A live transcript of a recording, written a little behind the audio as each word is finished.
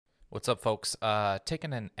What's up, folks?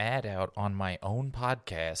 Taking an ad out on my own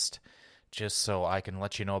podcast just so I can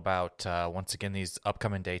let you know about, once again, these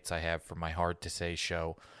upcoming dates I have for my Hard to Say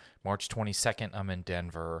show. March 22nd, I'm in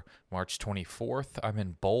Denver. March 24th, I'm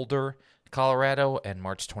in Boulder, Colorado. And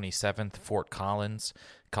March 27th, Fort Collins,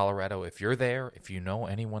 Colorado. If you're there, if you know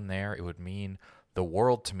anyone there, it would mean the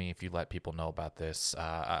world to me if you let people know about this.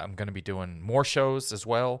 I'm going to be doing more shows as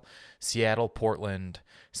well. Seattle, Portland,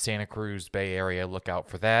 Santa Cruz, Bay Area. Look out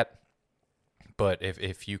for that. But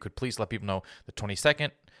if you could please let people know, the 22nd,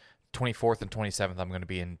 24th, and 27th, I'm going to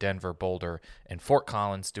be in Denver, Boulder, and Fort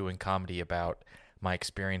Collins doing comedy about my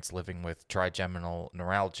experience living with trigeminal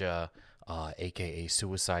neuralgia, a.k.a.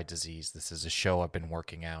 suicide disease. This is a show I've been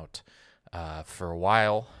working out for a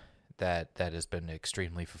while that has been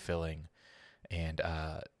extremely fulfilling and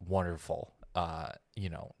wonderful,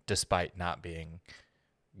 despite not being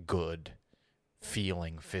good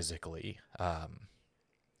feeling physically.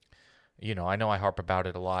 I know I harp about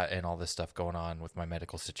it a lot and all this stuff going on with my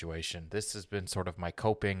medical situation. This has been sort of my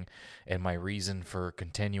coping and my reason for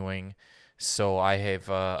continuing. So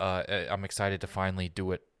I'm excited to finally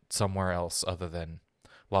do it somewhere else other than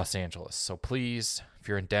Los Angeles. So please, if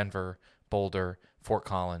you're in Denver, Boulder, Fort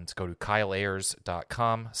Collins, go to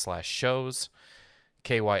kyleayers.com/shows.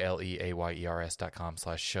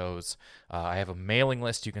 KYLEAYERS.com/shows. I have a mailing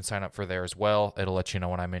list you can sign up for there as well. It'll let you know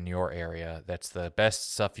when I'm in your area. That's the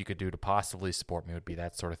best stuff you could do to possibly support me, would be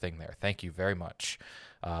that sort of thing there. Thank you very much.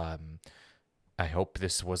 I hope I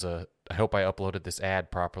uploaded this ad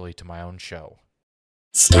properly to my own show.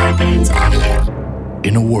 Starbane's Audio.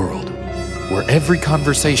 In a world where every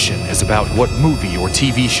conversation is about what movie or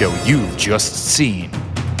TV show you've just seen,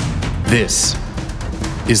 this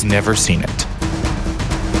is Never Seen It.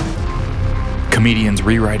 Comedians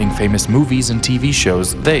rewriting famous movies and TV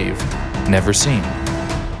shows they've never seen.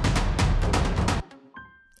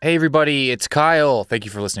 Hey everybody, it's Kyle. Thank you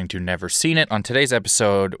for listening to Never Seen It. On today's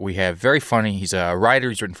episode, we have very funny. He's a writer.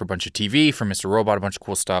 He's written for a bunch of TV, for Mr. Robot, a bunch of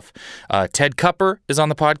cool stuff. Ted Kupper is on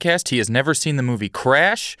the podcast. He has never seen the movie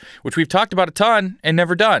Crash, which we've talked about a ton and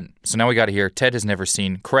never done. So now we got to hear Ted has never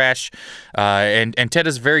seen Crash. And Ted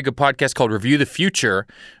has a very good podcast called Review the Future,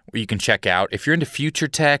 you can check out. If you're into future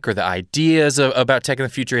tech or the ideas about tech in the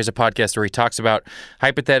future, he has a podcast where he talks about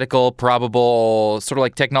hypothetical, probable, sort of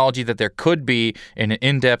like technology that there could be in an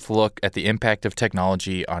in-depth look at the impact of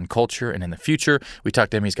technology on culture and in the future. We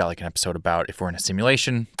talked to him. He's got like an episode about if we're in a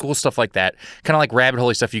simulation, cool stuff like that. Kind of like rabbit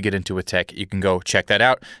hole stuff you get into with tech. You can go check that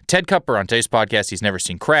out. Ted Kupper on today's podcast. He's never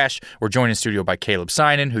seen Crash. We're joined in studio by Caleb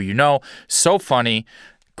Synan, who you know. So funny.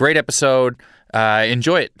 Great episode.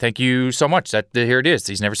 Enjoy it. Thank you so much. Here it is.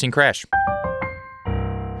 He's never seen Crash.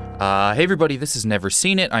 Hey everybody, this is Never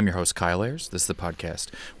Seen It. I'm your host, Kyle Ayers. This is the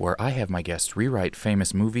podcast where I have my guests rewrite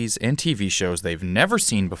famous movies and TV shows they've never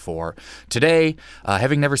seen before. Today,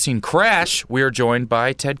 having never seen Crash, we are joined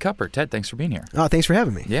by Ted Kupper. Ted, thanks for being here. Oh, thanks for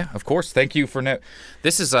having me. Yeah, of course. Thank you for...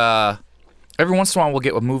 This is... Every once in a while, we'll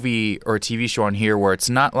get a movie or a TV show on here where it's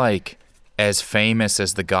not like as famous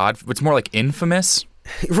as The Godfather. It's more like infamous.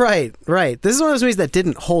 Right. This is one of those movies that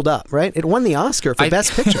didn't hold up, right? It won the Oscar for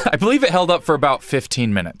Best Picture. I believe it held up for about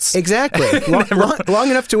 15 minutes. Exactly. Long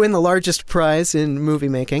enough to win the largest prize in movie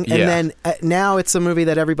making. And then now it's a movie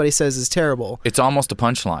that everybody says is terrible. It's almost a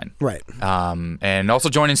punchline. Right. And also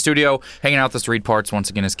joining in studio, hanging out with us to read parts once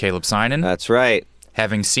again is Caleb Synan. That's right.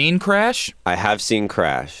 Having seen Crash? I have seen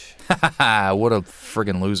Crash. What a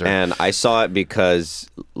friggin' loser. And I saw it because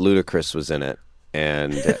Ludacris was in it.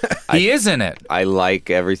 And he is in it. I like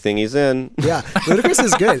everything he's in. Yeah, Ludacris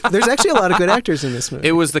is good. There's actually a lot of good actors in this movie.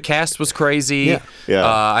 The cast was crazy. Yeah.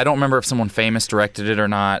 I don't remember if someone famous directed it or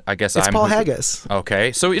not. I guess it's Paul Haggis.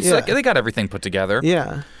 Okay, so it's like they got everything put together.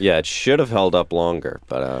 Yeah. Yeah, it should have held up longer,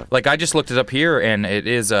 but like I just looked it up here, and it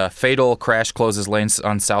is a fatal crash closes lanes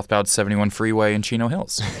on southbound 71 freeway in Chino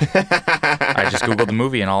Hills. I just googled the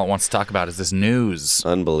movie, and all it wants to talk about is this news.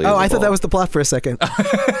 Unbelievable. Oh, I thought that was the plot for a second.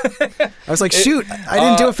 I was like, shoot. I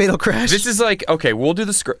didn't do a fatal crash. This is like, okay, we'll do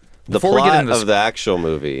the script. The plot of the actual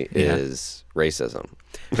movie is racism.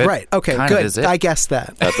 Right, okay, good. I guessed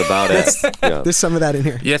that. That's about it. Yeah. There's some of that in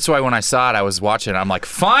here. Yeah, that's why when I saw it, I was watching it, I'm like,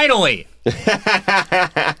 finally!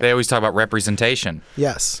 They always talk about representation.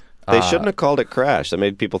 Yes. They shouldn't have called it Crash. That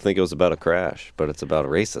made people think it was about a crash, but it's about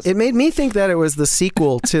racism. It made me think that it was the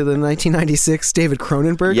sequel to the 1996 David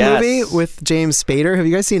Cronenberg movie with James Spader. Have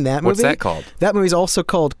you guys seen that movie? What's that called? That movie's also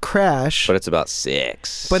called Crash. But it's about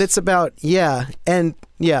sex. But it's about,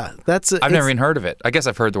 that's... I've never even heard of it. I guess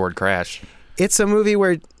I've heard the word crash. It's a movie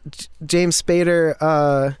where James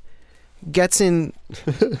Spader gets in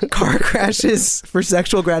car crashes for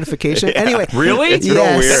sexual gratification. Yeah. Anyway, Really? It's real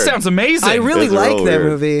Yes. weird. That sounds amazing. I really It's like real that weird.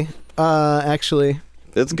 movie. Actually,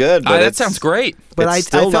 It's good, but that sounds great. but it's I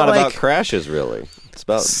still felt not like about crashes, really. It's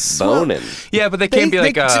about Well, boning. Yeah, but they can't be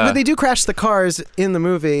like. but they do crash the cars in the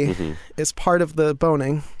movie. Mm-hmm. It's part of the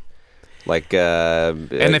boning. Like,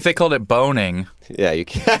 and if they called it boning, yeah, you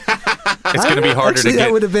can't. it's going to be harder Actually, to get.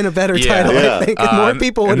 that would have been a better Yeah. title, Yeah. I think. And more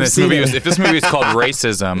people would and have this seen movie it. was, if this movie was called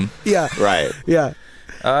Racism, Yeah, Right. yeah,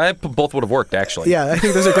 both would have worked actually. yeah. I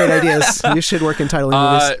think those are great ideas. You should work in titling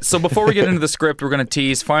movies. So before we get into the script, we're going to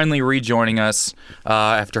tease. Finally rejoining us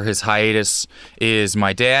after his hiatus is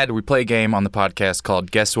my dad. We play a game on the podcast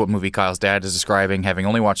called Guess What Movie Kyle's Dad is Describing, having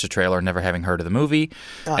only watched the trailer, never having heard of the movie.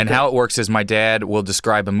 And how it works is my dad will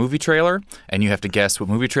describe a movie trailer, and you have to guess what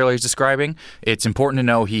movie trailer he's describing. It's important to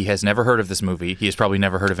know he has never heard of this movie. He has probably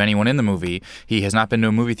never heard of anyone in the movie. He has not been to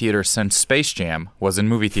a movie theater since Space Jam was in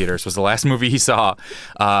movie theaters, was the last movie he saw.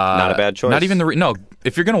 Not a bad choice. Not even no.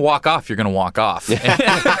 If you're gonna walk off, you're gonna walk off.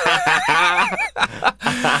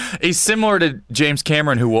 He's similar to James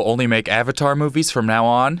Cameron, who will only make Avatar movies from now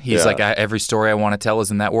on. He's Yeah. like, every story I want to tell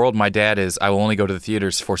is in that world. My dad is, I will only go to the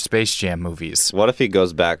theaters for Space Jam movies. What if he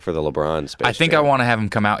goes back for the LeBron Space I think Jam? I want to have him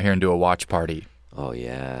come out here and do a watch party Oh,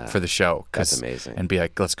 yeah. for the show. That's amazing. And be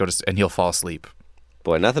like, let's go to, and he'll fall asleep.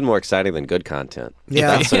 Boy, nothing more exciting than good content.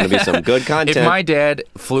 Yeah. That's going to be some good content. If my dad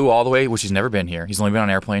flew all the way, which he's never been here, he's only been on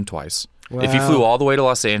an airplane twice. If he Wow. flew all the way to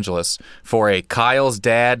Los Angeles for a Kyle's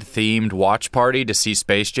Dad themed watch party to see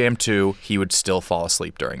Space Jam 2, he would still fall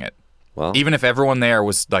asleep during it. Well, Even if everyone there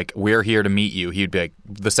was like, we're here to meet you, he'd be like,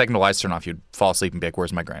 the second the lights turn off, he'd fall asleep and be like,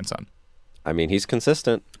 where's my grandson? I mean, he's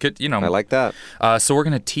consistent. Good, I like that. So we're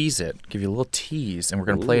going to tease it, give you a little tease, and we're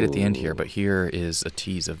going to play it at the end here. But here is a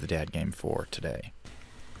tease of the dad game for today.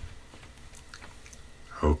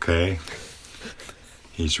 Okay.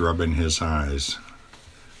 He's rubbing his eyes,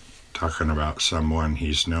 talking about someone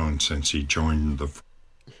he's known since he joined the.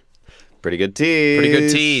 Pretty good tease. Pretty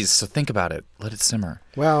good tease. So think about it. Let it simmer.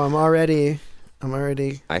 Wow, I'm already.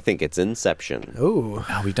 I think it's Inception. Ooh.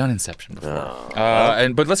 Oh, we've done Inception before.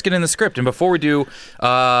 But let's get in the script. And before we do,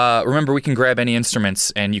 remember, we can grab any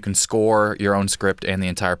instruments and you can score your own script and the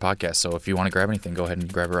entire podcast. So if you want to grab anything, go ahead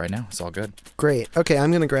and grab it right now. It's all good. Great. Okay,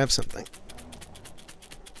 I'm gonna grab something.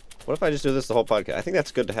 What if I just do this the whole podcast? I think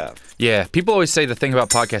that's good to have. Yeah, people always say the thing about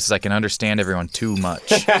podcasts is I can understand everyone too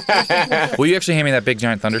much. Will you actually hand me that big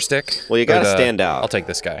giant thunder stick? Well, you Or gotta stand out. I'll take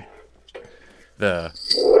this guy.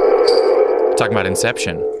 Talking about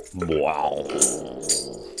Inception. Wow.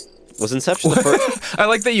 Was Inception the first? I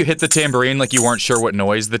like that you hit the tambourine like you weren't sure what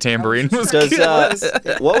noise the tambourine was.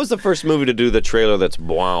 What was the first movie to do the trailer that's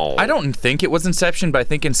wow? I don't think it was Inception, but I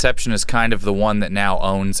think Inception is kind of the one that now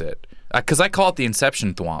owns it. Because I call it the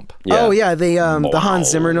Inception thwomp. Yeah. Oh yeah, the Hans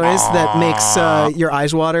Zimmer noise that makes your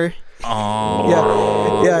eyes water.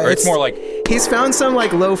 Oh. Yeah, Or it's more like. he's found some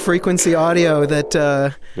like low frequency audio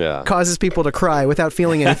that Yeah. causes people to cry without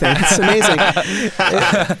feeling anything. It's amazing.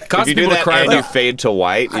 If you do that and you fade to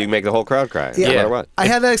white, you make the whole crowd cry. No matter what. I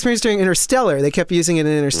had that experience during Interstellar. They kept using it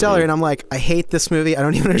in Interstellar, and I'm like, I hate this movie. I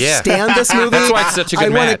don't even understand this movie. That's why it's such a good I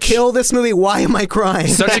want to match. kill this movie. Why am I crying?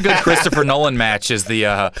 Such a good Christopher Nolan match is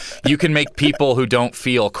the you can make people who don't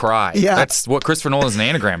feel cry. Yeah. That's what Christopher Nolan's an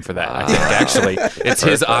anagram for that, I think, actually. It's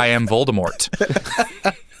his I am Voldemort.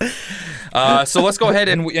 So let's go ahead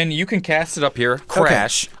and you can cast it up here.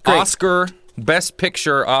 Crash. great. Oscar, Best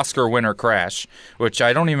Picture Oscar winner Crash, which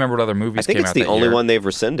I don't even remember what other movies I think came it's out the that only year. one they've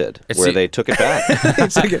rescinded, It's where the- they took it back.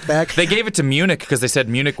 Take it back. They gave it to Munich because they said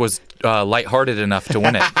Munich was lighthearted enough to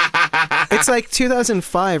win it. It's like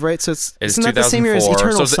 2005, right? So It's isn't that the same year as 2004.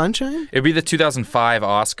 Eternal So Sunshine? It'd be the 2005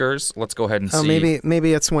 Oscars. Let's go ahead and Oh, see.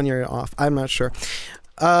 maybe it's 1 year off. I'm not sure.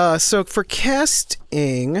 So for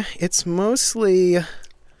casting, it's mostly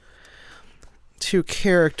two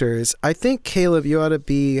characters. I think Caleb, you ought to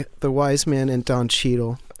be the wise man and Don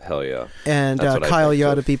Cheadle, Hell yeah. and That's what I Kyle, think, you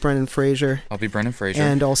ought too. to be Brendan Fraser, I'll be Brendan Fraser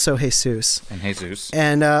and also Jesus. and Jesus.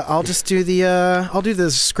 And I'll just do the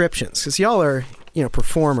descriptions because y'all are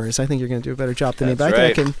performers. I think you're going to do a better job than me, but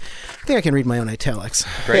That's I think I can read my own italics.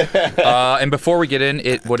 Great. And before we get in,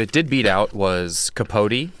 what it did beat out was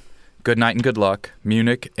Capote, Good Night and Good Luck,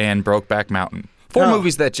 Munich, and Brokeback Mountain. Four Oh.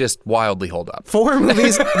 movies that just wildly hold up. 4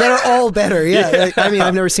 movies that are all better. Yeah, I mean,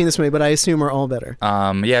 I've never seen this movie, but I assume are all better.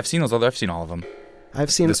 Yeah, I've seen those other. I've seen all of them.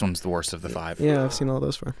 I've seen. This one's the worst of the 5. Yeah, I've seen all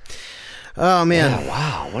those 4. Oh man. Yeah,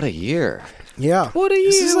 wow, what a year. Yeah. What a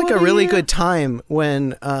This year, is like what a a really year. good time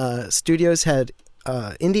when studios had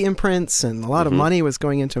indie imprints and a lot of money was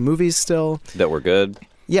going into movies still. That were good.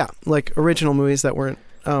 Yeah, like original movies that weren't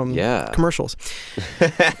Yeah. commercials.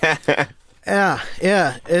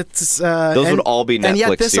 Yeah. It's Those would all be and yet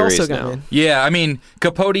Netflix this series also got now. made. Yeah, I mean,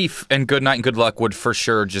 Capote and Good Night and Good Luck would for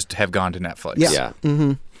sure just have gone to Netflix. Yeah.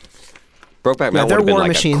 Mm-hmm. Brokeback Mountain they're would have been War like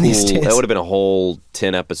Machine a cool. these days. That would have been a whole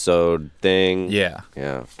 10-episode thing. Yeah.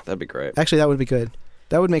 Yeah, that'd be great. Actually, that would be good.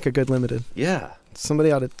 That would make a good limited. Yeah.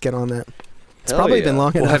 Somebody ought to get on that. It's Hell probably yeah. been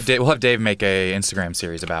long We'll enough. have Dave make a Instagram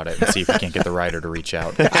series about it and see if we can't get the writer to reach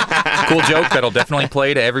out. Cool joke that'll definitely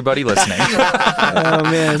play to everybody listening. Oh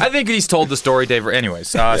man. I think he's told the story, Dave.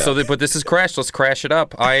 Anyways, but this is Crash. Let's crash it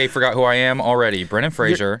up. I forgot who I am already. Brendan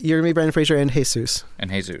Fraser You're me, Brendan Fraser, and Jesus.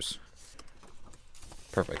 and Jesus.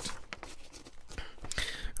 Perfect.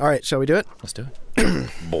 All right, shall we do it? Let's do it.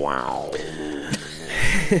 Wow.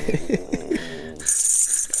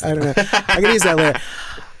 I don't know. I can use that later.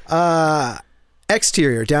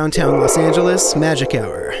 Exterior, downtown Los Angeles, magic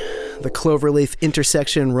hour. The Cloverleaf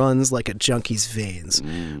intersection runs like a junkie's veins,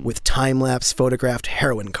 with time-lapse photographed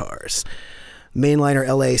heroin cars. Mainliner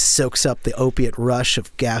LA soaks up the opiate rush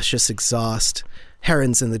of gaseous exhaust.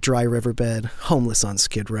 Herons in the dry riverbed, homeless on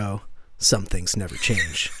Skid Row. Some things never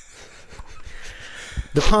change.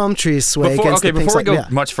 The palm trees sway against the pink Before we go yeah.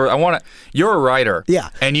 much further, you're a writer. Yeah.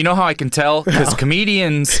 And you know how I can tell? Because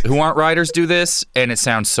comedians who aren't writers do this, and it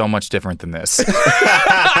sounds so much different than this. It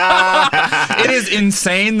is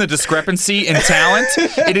insane, the discrepancy in talent.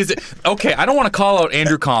 It is, okay, I don't want to call out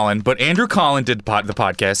Andrew Collin, but Andrew Collin did the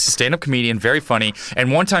podcast, stand-up comedian, very funny,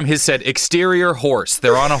 and one time his said, exterior horse,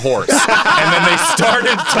 they're on a horse. And then they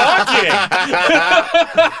started talking.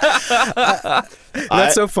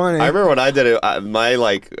 That's so funny. I remember when I did it. My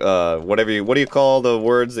what do you call the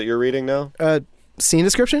words that you're reading now? Scene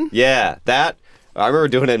description? Yeah, that. I remember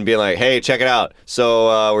doing it and being like, "Hey, check it out."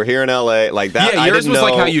 So we're here in LA, like that. Yeah, I yours didn't was know,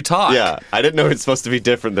 like how you talk. Yeah, I didn't know it's supposed to be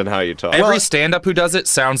different than how you talk. Every stand-up who does it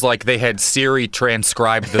sounds like they had Siri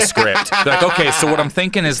transcribe the script. They're like, okay, so what I'm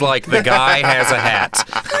thinking is like the guy has a hat.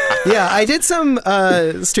 Yeah, I did some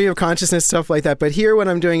stream of consciousness stuff like that, but here what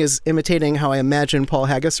I'm doing is imitating how I imagine Paul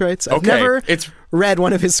Haggis writes. I've Okay, never it's- read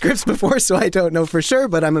one of his scripts before, so I don't know for sure,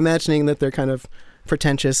 but I'm imagining that they're kind of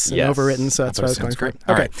pretentious and Yes. overwritten, so that's what I was going for.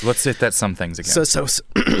 All Okay. right, let's hit that some things again.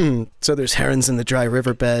 So there's herons in the dry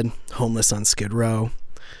riverbed, homeless on Skid Row.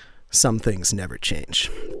 Some things never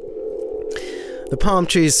change. The palm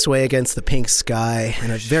trees sway against the pink sky,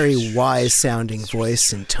 and a very wise-sounding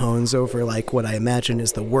voice intones over like what I imagine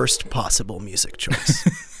is the worst possible music choice.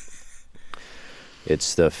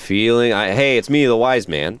 It's the feeling. Hey, it's me, the wise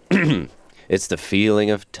man. It's the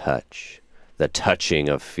feeling of touch. The touching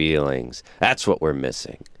of feelings. That's what we're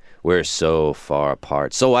missing. We're so far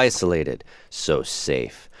apart, so isolated, so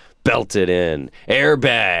safe. Belted in,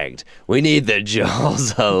 airbagged. We need the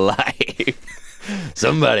jaws of life.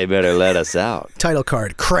 Somebody better let us out. Title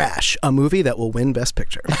card, Crash, a movie that will win Best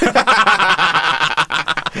Picture.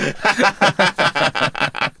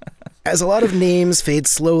 As a lot of names fade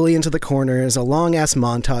slowly into the corners, a long-ass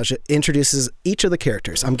montage introduces each of the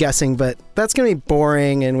characters, I'm guessing, but that's going to be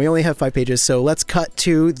boring, and we only have 5 pages, so let's cut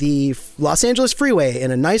to the Los Angeles freeway in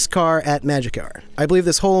a nice car at Magic Hour. I believe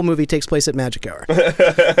this whole movie takes place at Magic Hour.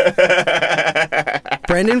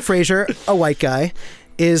 Brendan Fraser, a white guy,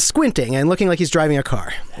 is squinting and looking like he's driving a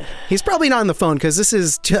car. He's probably not on the phone because this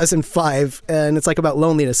is 2005 and it's like about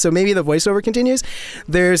loneliness. So maybe the voiceover continues.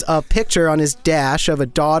 There's a picture on his dash of a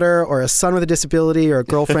daughter or a son with a disability or a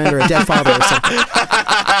girlfriend or a dead father or something.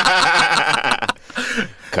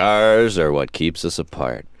 Cars are what keeps us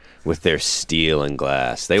apart with their steel and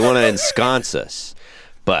glass. They want to ensconce us.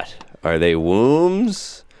 But are they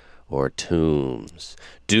wombs or tombs?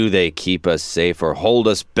 Do they keep us safe or hold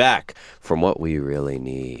us back from what we really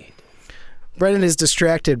need? Brendan is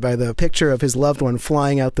distracted by the picture of his loved one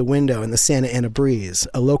flying out the window in the Santa Ana breeze,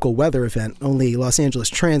 a local weather event only Los Angeles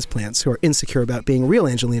transplants who are insecure about being real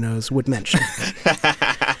Angelinos would mention.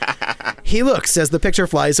 He looks as the picture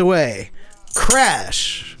flies away.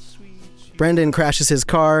 Crash! Brendan crashes his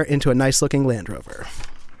car into a nice-looking Land Rover.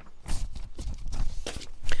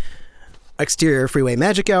 Exterior freeway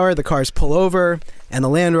magic hour, the cars pull over, and the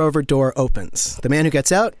Land Rover door opens. The man who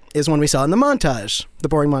gets out is one we saw in the montage, the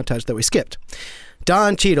boring montage that we skipped.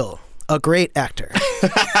 Don Cheadle, a great actor.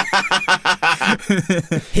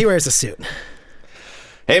 He wears a suit.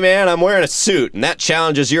 Hey man, I'm wearing a suit, and that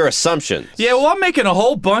challenges your assumptions. Yeah, well, I'm making a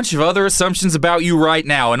whole bunch of other assumptions about you right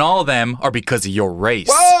now, and all of them are because of your race.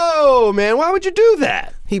 Whoa, man, why would you do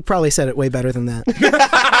that? He probably said it way better than that.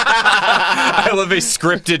 I love a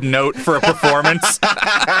scripted note for a performance.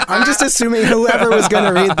 I'm just assuming whoever was going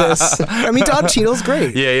to read this. I mean, Don Cheadle's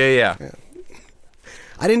great. Yeah.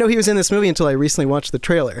 I didn't know he was in this movie until I recently watched the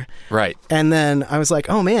trailer. Right. And then I was like,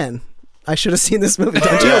 oh man, I should have seen this movie.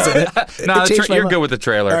 Don Cheadle's in it. No, It changed my you're mind. good with the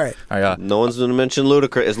trailer. All right. No one's going to mention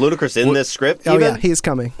Ludacris. Is Ludacris in this script? Oh, even? yeah, he's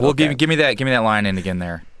coming. Well, give me that line in again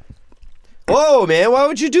there. Whoa, man! Why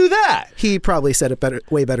would you do that? He probably said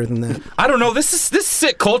it way better than that. I don't know. This is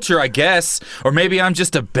sick culture, I guess, or maybe I'm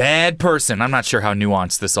just a bad person. I'm not sure how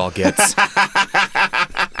nuanced this all gets.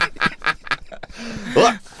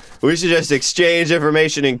 Look, we should just exchange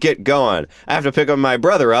information and get going. I have to pick up my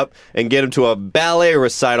brother up and get him to a ballet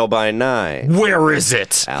recital by 9. Where is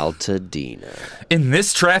it? Altadena. In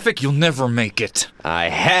this traffic, you'll never make it. I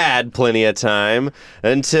had plenty of time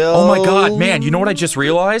until. Oh my God, man! You know what I just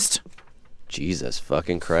realized? Jesus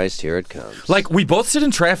fucking Christ, here it comes. Like, we both sit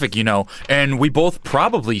in traffic, and we both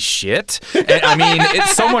probably shit. And, I mean,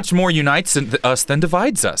 it's so much more unites us than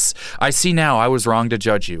divides us. I see now I was wrong to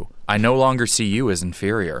judge you. I no longer see you as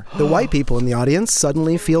inferior. The white people in the audience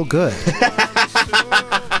suddenly feel good.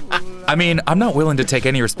 I mean, I'm not willing to take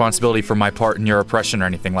any responsibility for my part in your oppression or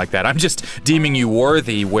anything like that. I'm just deeming you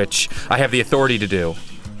worthy, which I have the authority to do.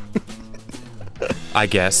 I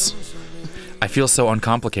guess. I feel so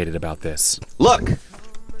uncomplicated about this. Look,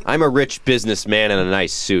 I'm a rich businessman in a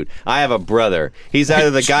nice suit. I have a brother. He's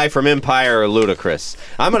either the guy from Empire or Ludacris.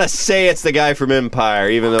 I'm gonna say it's the guy from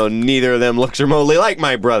Empire, even though neither of them looks remotely like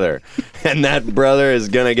my brother. And that brother is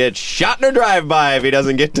gonna get shot in a drive-by if he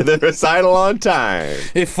doesn't get to the recital on time.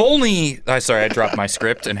 If only... Sorry, I dropped my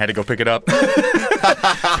script and had to go pick it up.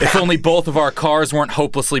 If only both of our cars weren't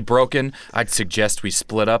hopelessly broken, I'd suggest we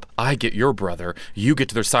split up. I get your brother, you get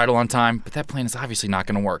to the recital on time, but that plan is obviously not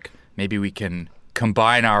going to work. Maybe we can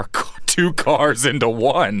combine our 2 cars into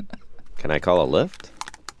one. Can I call a lift?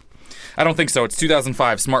 I don't think so. It's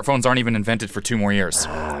 2005. Smartphones aren't even invented for 2 more years.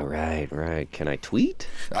 Ah, right. Can I tweet?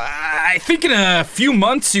 I think in a few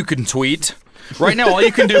months you can tweet. Right now, all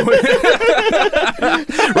you can do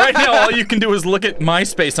is look at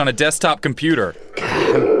MySpace on a desktop computer.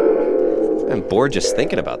 I'm bored just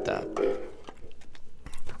thinking about that.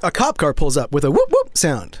 A cop car pulls up with a whoop whoop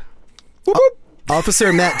sound. Whoop whoop.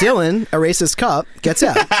 Officer Matt Dillon, a racist cop, gets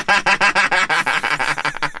out.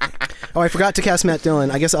 Oh, I forgot to cast Matt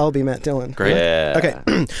Dillon. I guess I'll be Matt Dillon. Great. Yeah.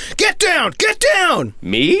 Okay. Get down! Get down!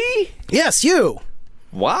 Me? Yes, you.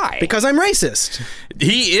 Why? Because I'm racist.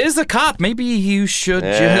 He is a cop. Maybe you should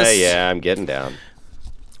just... Yeah, I'm getting down.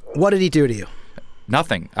 What did he do to you?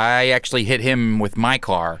 Nothing. I actually hit him with my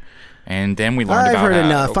car, and then we learned I've about heard how...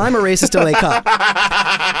 enough. I'm a racist LA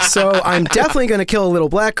cop. So I'm definitely going to kill a little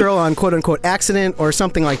black girl on quote-unquote accident or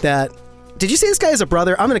something like that. Did you say this guy has a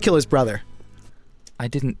brother? I'm going to kill his brother. I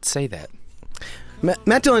didn't say that.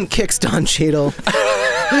 Matt Dillon kicks Don Cheadle.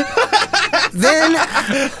 Then,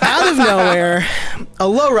 out of nowhere, a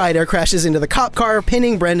lowrider crashes into the cop car,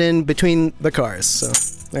 pinning Brendan between the cars. So,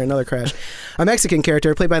 there, another crash. A Mexican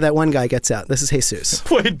character, played by that one guy, gets out. This is Jesus.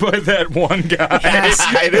 Played by that one guy. Yes,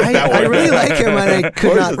 I really like him, and I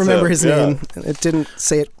could not remember his name. It didn't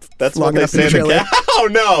say it That's long what they enough in say the in the trailer. Oh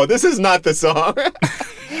no, this is not the song.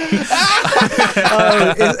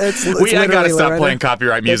 I gotta stop playing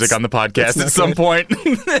copyright music on the podcast at some point.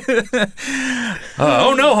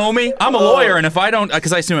 Oh no, homie! I'm a lawyer, and if I don't,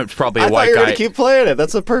 because I assume it's probably a I thought white you were guy. gonna keep playing it.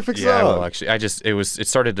 That's a perfect song. Yeah, well, actually, it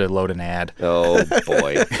started to load an ad. Oh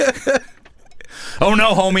boy. Oh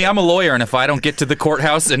no, homie! I'm a lawyer, and if I don't get to the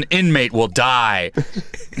courthouse, an inmate will die.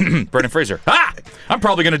 Brendan Fraser. Ah! I'm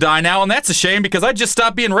probably gonna die now, and that's a shame because I just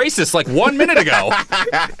stopped being racist like 1 minute ago.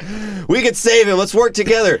 We could save him. Let's work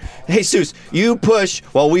together. Hey, Seuss, you push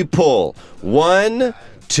while we pull. 1,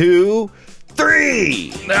 2,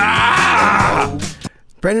 3. Ah!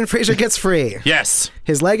 Brendan Fraser gets free. Yes.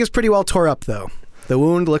 His leg is pretty well tore up, though. The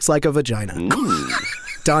wound looks like a vagina.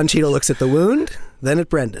 Don Cheadle looks at the wound, then at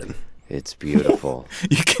Brendan. It's beautiful.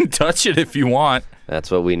 You can touch it if you want.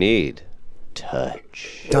 That's what we need.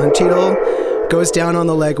 Touch. Don Cheadle goes down on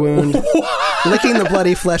the leg wound, licking the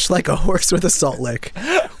bloody flesh like a horse with a salt lick.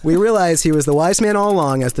 We realize he was the wise man all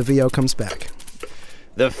along as the VO comes back.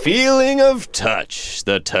 The feeling of touch.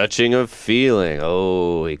 The touching of feeling.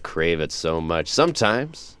 Oh, we crave it so much.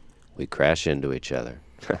 Sometimes we crash into each other.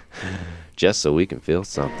 Just so we can feel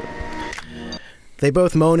something. They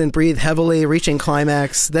both moan and breathe heavily, reaching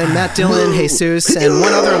climax. Then Matt Dillon, Jesus, and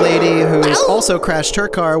one other lady who also crashed her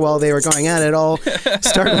car while they were going at it all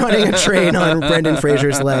start running a train on Brendan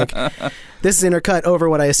Fraser's leg. This is intercut over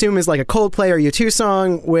what I assume is like a Coldplay or U2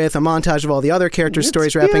 song with a montage of all the other characters'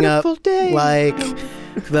 stories wrapping up. Like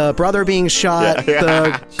the brother being shot,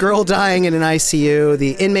 the girl dying in an ICU,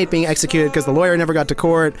 the inmate being executed because the lawyer never got to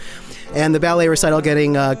court, and the ballet recital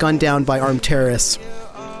getting gunned down by armed terrorists.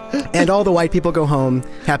 And all the white people go home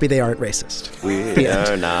happy they aren't racist. We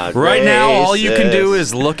are not Right now, all you can do racist.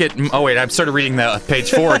 is look at. Oh wait, I started reading the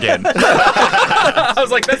page 4 again. I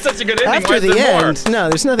was like, that's such a good ending. Why After is the there more? end, no,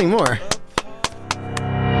 there's nothing more.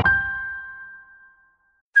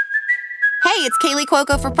 Hey, it's Kaylee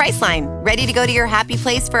Cuoco for Priceline. Ready to go to your happy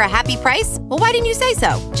place for a happy price? Well, why didn't you say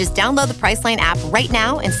so? Just download the Priceline app right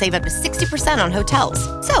now and save up to 60% on hotels.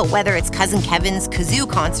 So whether it's Cousin Kevin's Kazoo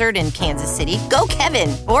Concert in Kansas City, go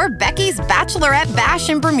Kevin, or Becky's Bachelorette Bash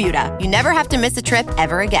in Bermuda, you never have to miss a trip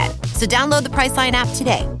ever again. So download the Priceline app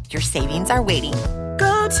today. Your savings are waiting.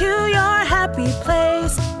 Go to your happy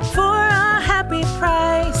place for a happy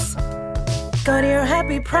price. Go to your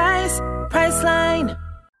happy price, Priceline.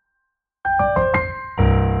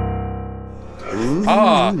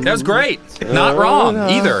 Oh, that was great. Not wrong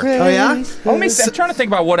either. Oh, yeah? I'm trying to think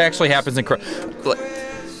about what actually happens in.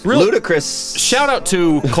 Ludacris. Shout out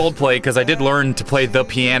to Coldplay because I did learn to play the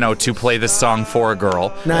piano to play this song for a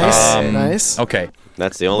girl. Nice, nice. Okay.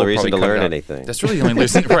 That's the only We'll reason to probably cut learn it out. anything. That's really the only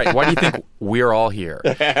reason. Right. Why do you think we're all here?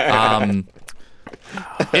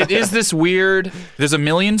 It is this weird. There's a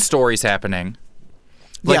million stories happening.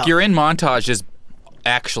 Like Yeah. you're in montage is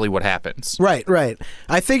actually what happens. Right, right.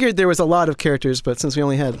 I figured there was a lot of characters, but since we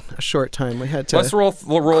only had a short time, we had to.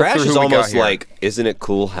 We'll roll Crash through is who we got almost here. like, isn't it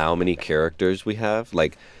cool how many characters we have?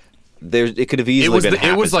 Like, it could have easily been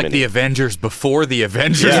half it was as like many. the Avengers before the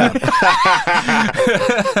Avengers. Yeah.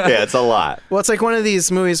 Yeah, it's a lot. Well, it's like one of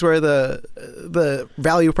these movies where the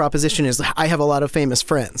value proposition is I have a lot of famous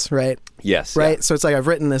friends, right? Yes. Right. yeah. So it's like I've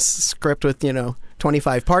written this script with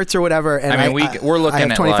 25 parts or whatever, and I mean, we're looking I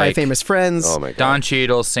have at, 25 like- famous friends. Oh my god. Don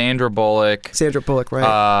Cheadle, Sandra Bullock, Sandra Bullock,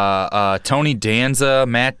 right? Tony Danza,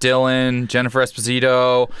 Matt Dillon, Jennifer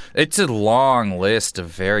Esposito. It's a long list of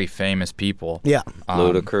very famous people. Yeah.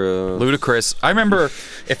 Ludacris. I remember,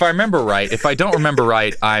 if I remember right, if I don't remember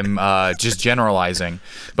right, I'm just generalizing.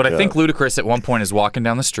 But I think Ludacris at one point is walking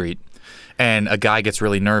down the street and a guy gets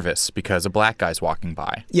really nervous because a black guy's walking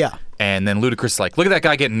by. Yeah. And then Ludacris is like, look at that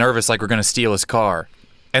guy getting nervous like we're going to steal his car.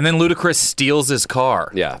 And then Ludacris steals his car.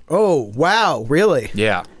 Yeah. Oh, wow. Really?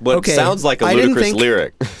 Yeah. But Okay, it sounds like a I didn't Ludacris think-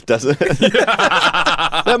 lyric, doesn't it?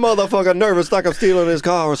 That motherfucker nervous like I'm stealing his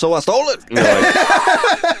car, so I stole it. You're like,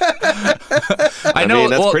 I know. mean,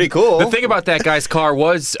 that's pretty cool. The thing about that guy's car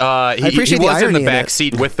was he appreciate the was in irony the in back it.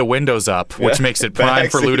 seat with the windows up, which makes it prime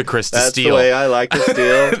for Backseat. Ludacris to That's steal. the way I like to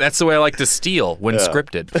steal. That's the way I like to steal when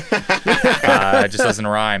scripted. It just doesn't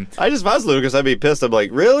rhyme. I just, if I was Ludacris, I'd be pissed. I'm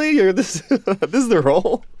like, really? You're this? This is the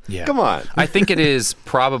role? Yeah. Come on. I think it is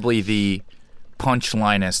probably the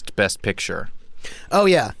punchlinest Best Picture. Oh,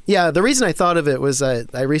 yeah. Yeah. The reason I thought of it was I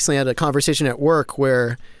recently had a conversation at work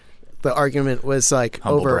where the argument was like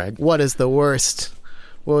Humble over brag. what was the worst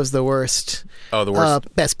Oh, the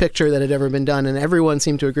worst. Best Picture that had ever been done, and everyone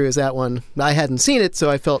seemed to agree it was that one. I hadn't seen it, so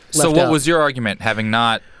I felt left So what out. was your argument, having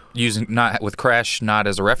not with Crash not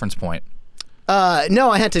as a reference point? No,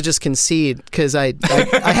 I had to just concede because I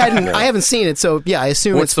haven't seen it, so yeah, I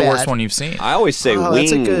assume What's it's the bad. worst one you've seen? I always say Oh,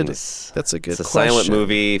 Wings. that's a good It's a question. silent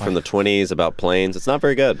movie from the 20s about planes. It's not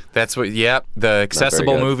very good. That's what. Yep, the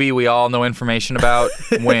accessible good. movie we all know information about.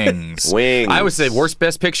 Wings. Wings. I would say worst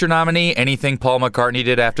Best Picture nominee. Anything Paul McCartney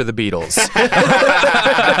did after the Beatles.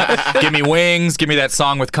 Give me Wings. Give me that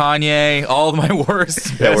song with Kanye. All of my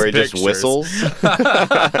worst. Yeah, where he Best just Pictures. whistles.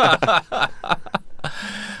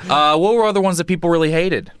 What were other ones that people really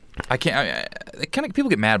hated? I can't. People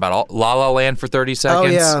get mad about La La Land for 30 Oh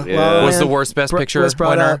seconds. yeah, Yeah. La La Was the Land worst Best Picture was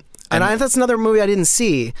brought winner. up, and that's another movie I didn't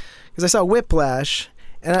see because I saw Whiplash,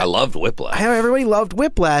 and I loved Whiplash. I know everybody loved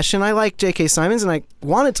Whiplash, and I like J.K. Simmons, and I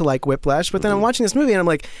wanted to like Whiplash, but then I'm watching this movie, and I'm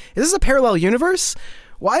like, is this a parallel universe?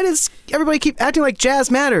 Why does everybody keep acting like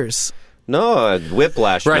jazz matters? No,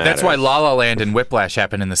 Whiplash. Right, that's why matters. La La Land and Whiplash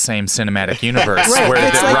happen in the same cinematic universe, Right, where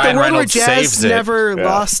it's like Ryan the world where Reynolds saves jazz it. never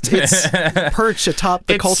lost its perch atop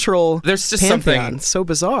the It's- cultural there's just pantheon. something- So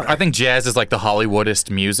bizarre. I think jazz is like the Hollywoodist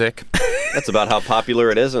music, That's about how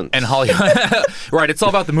popular it isn't. and Hollywood. Right, it's all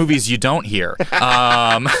about the movies you don't hear.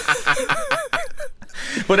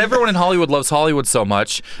 But everyone in Hollywood loves Hollywood so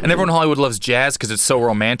much, and everyone in Hollywood loves jazz because it's so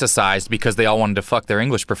romanticized because they all wanted to fuck their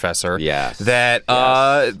English professor. Yes. That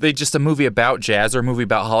they just a movie about jazz or a movie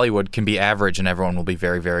about Hollywood can be average, and everyone will be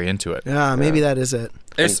very, very into it. yeah, maybe that is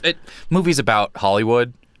it. Movies about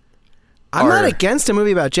Hollywood. I'm not are- against a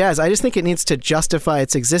movie about jazz. I just think it needs to justify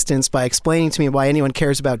its existence by explaining to me why anyone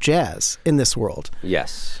cares about jazz in this world.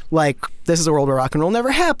 Yes. Like, this is a world where rock and roll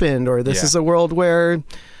never happened, or this Yeah. is a world where,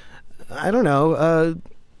 I don't know,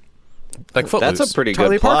 Like Footloose. That's a pretty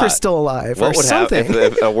Charlie good plot. Parker's still alive, or What would something. happen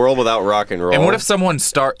if a world without rock and roll? And what if someone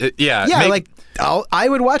start? Yeah. Yeah, like I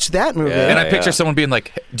would watch that movie. Yeah. And I picture someone being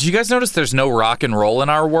like, "Do you guys notice there's no rock and roll in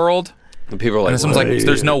our world?" And people are like, And someone's like,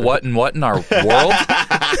 "There's no what in our world?"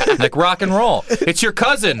 Like rock and roll. It's your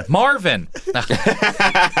cousin Marvin.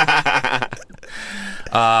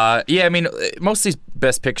 Yeah, I mean, most of these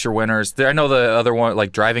Best Picture winners, I know the other one,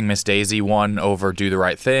 like Driving Miss Daisy, won over Do the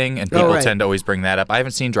Right Thing, and people tend to always bring that up. I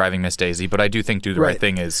haven't seen Driving Miss Daisy, but I do think Do the Right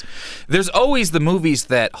Thing is. There's always the movies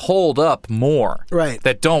that hold up more,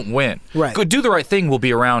 that don't win. Right. Good, Do the Right Thing will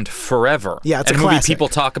be around forever. Yeah, it's and a movie classic. people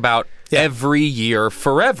talk about every year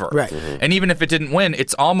forever. Right. And even if it didn't win,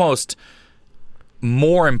 it's almost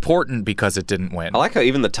more important because it didn't win. I like how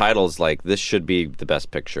even the title's like, this should be the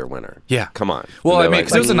Best Picture winner. Yeah. Come on. Well, And I they're mean, like,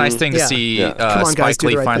 because it was a nice thing to see Come on, guys, Spike do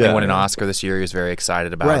the Lee right finally thing. win an Oscar this year. He was very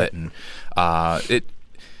excited about Right. it. And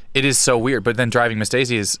it is so weird. But then Driving Miss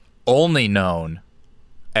Daisy is only known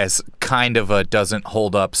as kind of a doesn't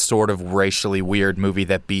hold up, sort of racially weird movie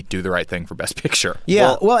that beat Do the Right Thing for Best Picture.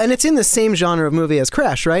 Yeah, well, and it's in the same genre of movie as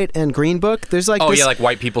Crash, right? And Green Book. There's like Oh, this, yeah, like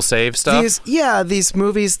White People Save stuff? these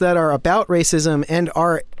movies that are about racism and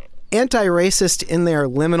are anti-racist in their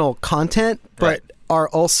liminal content, but are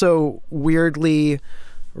also weirdly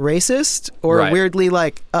racist or weirdly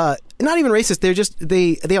like not even racist. They're just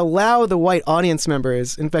they allow the white audience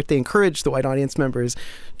members, in fact they encourage the white audience members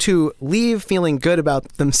to leave feeling good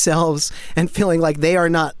about themselves and feeling like they are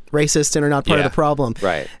not racist and are not part of the problem.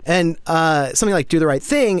 Right. And something like Do the Right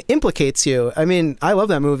Thing implicates you. I mean, I love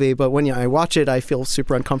that movie, but when I watch it, I feel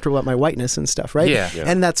super uncomfortable about my whiteness and stuff, right? Yeah.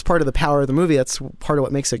 And that's part of the power of the movie. That's part of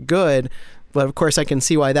what makes it good. But of course, I can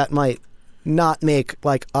see why that might not make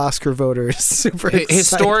like Oscar voters super excited.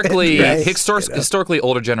 Historically,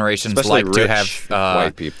 older generations Especially like to rich have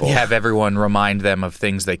white people. have everyone remind them of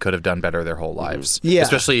things they could have done better their whole lives. Yeah.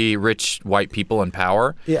 Especially rich white people in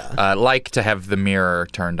power. Yeah. Like to have the mirror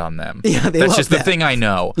turned on them. Yeah, they That's love just that. the thing I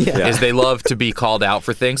know. Yeah. Is they love to be called out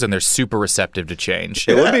for things and they're super receptive to change.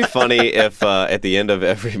 It would be funny if at the end of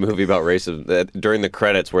every movie about racism, that during the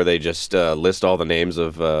credits where they just list all the names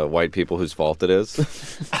of white people whose fault it is.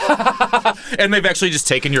 And they've actually just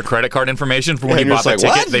taken your credit card information from when you you're bought the just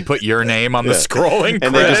like, ticket. "What?" They put your name on the scrolling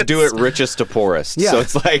And they just do it credits. richest to poorest. Yeah. So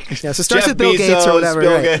it's like Yeah, so it starts Jeff with Bill Gates or Bezos, whatever,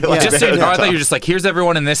 Bill right. Gates, Yeah. like, Just saying, I thought you were just like, here's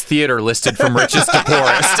everyone in this theater listed from richest to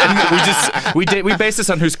poorest, and we base this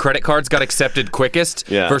on whose credit cards got accepted quickest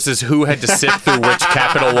versus who had to sift through which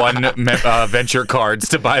Capital One venture cards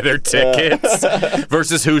to buy their tickets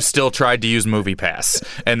versus who still tried to use MoviePass,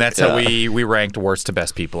 and that's how we ranked worst to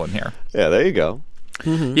best people in here. Yeah, there you go.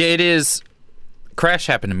 Yeah, it is. Crash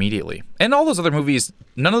happened immediately, and all those other movies.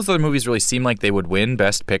 None of those other movies really seem like they would win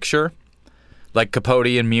Best Picture. Like Capote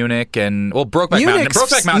and Munich and Brokeback Mountain.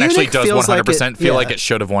 Brokeback Mountain actually does 100% feel like it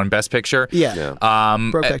should have won Best Picture. Yeah.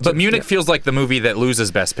 But Munich feels like the movie that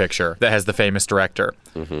loses Best Picture that has the famous director,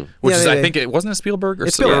 which is I think it wasn't a Spielberg or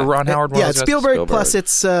Ron Howard. Yeah, it's Spielberg. Plus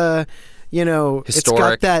it's historic. It's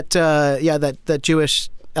got that that Jewish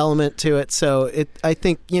element to it. So I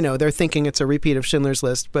think they're thinking it's a repeat of Schindler's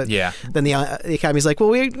List, but then the Academy's like, well,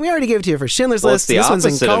 we already gave it to you for Schindler's List. It's the this one's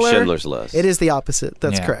in opposite color. of Schindler's List. It is the opposite.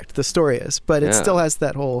 That's correct. The story is, but it still has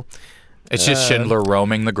that whole. It's just Schindler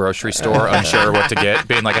roaming the grocery store, unsure what to get,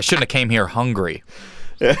 being like, I shouldn't have came here hungry.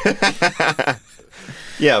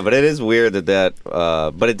 Yeah, but it is weird that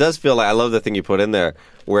but it does feel like, I love the thing you put in there,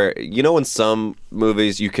 where, in some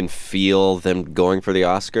movies you can feel them going for the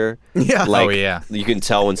Oscar. Yeah. Like, you can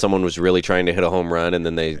tell when someone was really trying to hit a home run and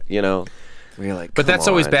then they, you're like, but that's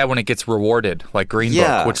always bad when it gets rewarded, like Green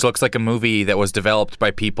Yeah. Book, which looks like a movie that was developed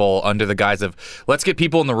by people under the guise of, let's get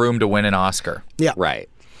people in the room to win an Oscar. Yeah. Right.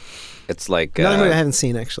 It's like... Another movie I haven't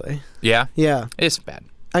seen, actually. Yeah? Yeah. It's bad.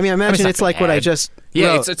 I mean, I imagine not it's like what I bad. just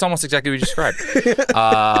Yeah, wrote. it's almost exactly what you described.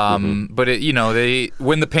 But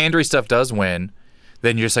when the pandery stuff does win,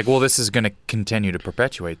 then you're just like, well, this is going to continue to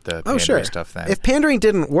perperpetuate the pandering stuff then. If pandering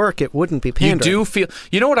didn't work, it wouldn't be pandering. You do feel...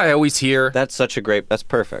 You know what I always hear? That's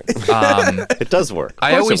perfect. It does work.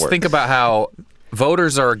 I always think about how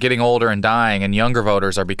voters are getting older and dying, and younger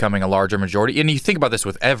voters are becoming a larger majority. And you think about this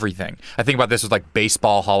with everything. I think about this with like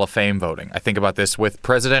baseball Hall of Fame voting. I think about this with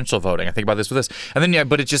presidential voting. I think about this with this. And then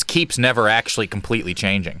but it just keeps never actually completely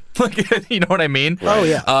changing. Like, you know what I mean? Right. Oh,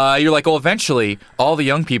 yeah. You're like, well, eventually all the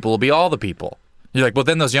young people will be all the people. You're like, well,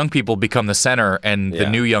 then those young people become the center, and the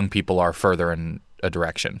new young people are further in a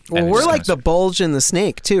direction. Well, we're like the bulge in the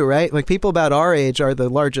snake too, right? Like people about our age are the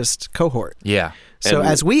largest cohort. Yeah. So And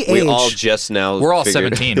as we age, all just now We're all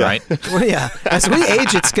figured- 17, right? well, yeah. As we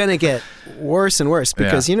age, it's going to get worse and worse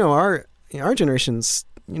because our generation's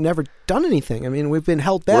never done anything. I mean, we've been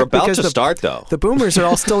held back. We're about because to start, though. The boomers are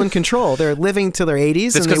all still in control. They're living to their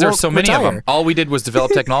 80s. That's because there's so many of retire. them. All we did was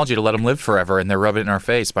develop technology to let them live forever, and they're rubbing it in our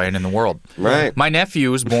face by ending the world. Right. My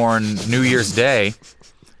nephew was born New Year's Day.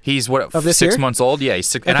 He's what, Of this 6 year? months old? Yeah, he's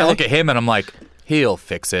 6. And I Okay. look at him and I'm like, he'll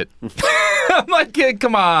fix it. I'm like, "Kid,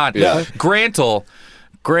 come on. Yeah. Grant'll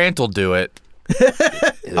do it.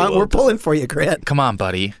 We're pulling for you, Grant. Come on,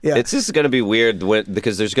 buddy. Yeah. It's just going to be weird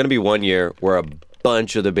because there's going to be one year where a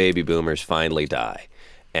bunch of the baby boomers finally die.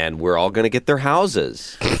 And we're all going to get their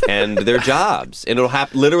houses and their jobs. And it'll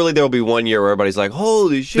happen. Literally, there will be 1 year where everybody's like,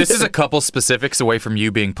 holy shit. This is a couple specifics away from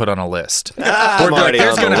you being put on a list. I'm already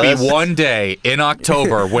There's on the going to list. be one day in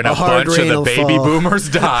October when a hard bunch of rain the will baby fall. boomers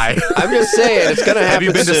die. I'm just saying, it's going to happen Have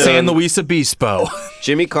you been to soon. San Luis Obispo?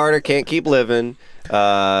 Jimmy Carter can't keep living.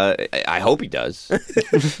 I hope he does.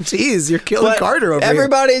 Jeez, you're killing But Carter over here.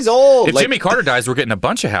 everybody's old. If Like, Jimmy Carter dies, we're getting a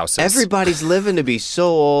bunch of houses. everybody's living to be so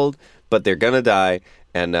old, but they're going to die.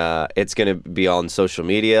 And it's going to be on social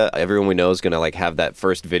media. Everyone we know is going to like have that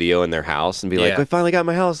first video in their house and be like, Yeah. I finally got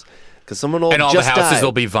my house. Because someone old And all just the houses died.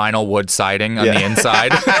 will be vinyl wood siding on the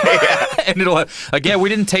inside. And it'll have, again, we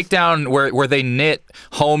didn't take down where they knit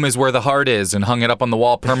home is where the heart is and hung it up on the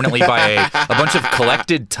wall permanently by a bunch of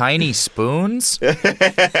collected tiny spoons.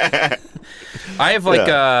 I have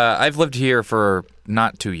I've lived here for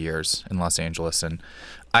not 2 years in Los Angeles, and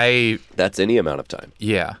That's any amount of time.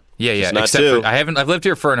 yeah. not Except two. for, I've lived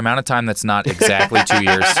here for an amount of time that's not exactly 2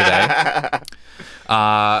 years today.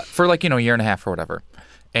 For like, a year and a half or whatever.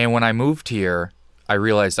 And when I moved here, I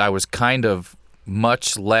realized I was kind of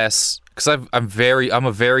much less, because I'm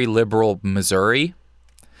a very liberal Missouri.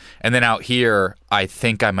 And then out here, I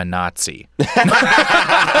think I'm a Nazi.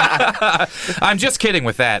 I'm just kidding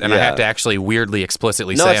with that, and I Yeah. have to actually weirdly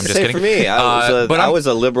explicitly No, say it's I'm the just same kidding. for me. But I I'm- was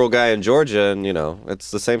a liberal guy in Georgia, and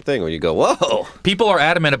it's the same thing where you go, whoa. People are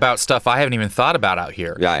adamant about stuff I haven't even thought about out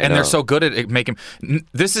here. Yeah, I and know. they're so good at making.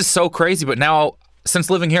 This is so crazy, but now,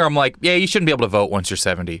 since living here, I'm like, yeah, you shouldn't be able to vote once you're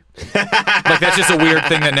 70. Like, that's just a weird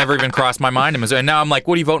thing that never even crossed my mind in Missouri. And now I'm like,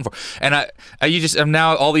 what are you voting for? And I'm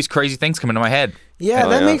now all these crazy things come into my head. Yeah, Oh,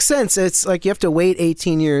 that yeah. makes sense. It's like you have to wait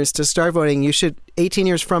 18 years to start voting. 18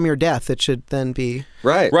 years from your death, it should then be.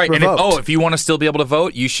 Right. Right. And Revoked. if you want to still be able to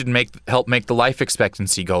vote, you should help make the life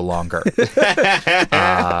expectancy go longer. But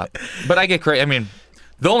I get crazy. I mean,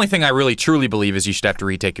 the only thing I really truly believe is you should have to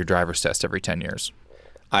retake your driver's test every 10 years.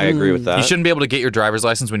 I agree with that. You shouldn't be able to get your driver's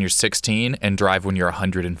license when you're 16 and drive when you're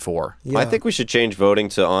 104. Yeah. I think we should change voting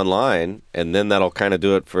to online, and then that'll kind of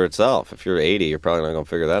do it for itself. If you're 80, you're probably not going to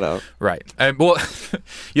figure that out. Right. Well,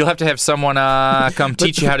 you'll have to have someone come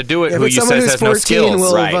teach you how to do it Yeah, who but you someone says who's has no 14 skills.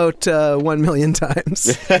 will Right. vote 1 million times.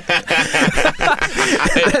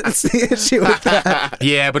 That's the issue with that.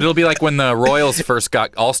 Yeah, but it'll be like when the Royals first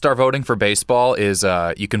got all-star voting for baseball is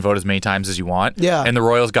you can vote as many times as you want. Yeah. And the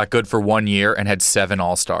Royals got good for 1 year and had 7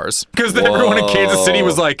 all-stars. Because everyone in Kansas City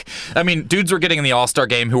was like, I mean, dudes were getting in the all-star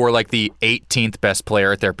game who were like the 18th best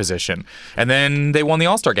player at their position. And then they won the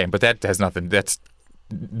all-star game, but that has nothing, that's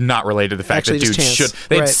not related to the fact Actually, that just dudes chance. should.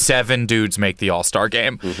 They had Right. 7 dudes make the all-star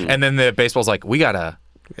game. And then the baseball's like, we gotta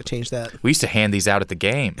Change that. we used to hand these out at the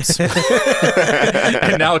games.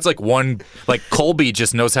 And now it's like Colby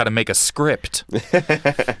just knows how to make a script.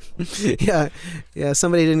 Yeah,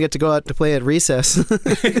 somebody didn't get to go out to play at recess.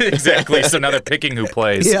 Exactly. So now they're picking who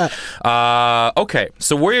plays. Yeah. Okay.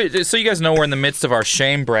 So you guys know we're in the midst of our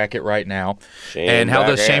shame bracket right now. Shame and how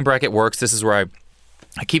the bracket. shame bracket works, this is where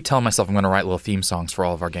I keep telling myself I'm going to write little theme songs for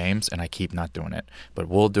all of our games, and I keep not doing it. But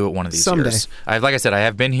we'll do it one of these Someday. years. Like I said, I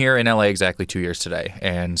have been here in LA exactly 2 years today,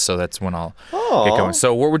 and so that's when I'll get going.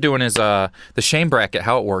 So what we're doing is the shame bracket.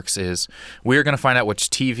 How it works is we're going to find out which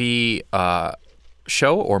TV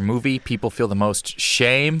show or movie people feel the most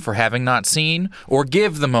shame for having not seen, or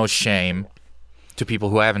give the most shame to people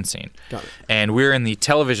who haven't seen. Got it. And we're in the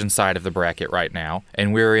television side of the bracket right now,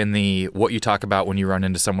 and we're in the what you talk about when you run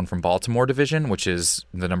into someone from Baltimore division, which is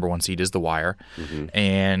the number 1 seed is The Wire.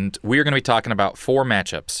 And we're going to be talking about 4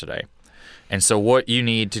 matchups today. And so what you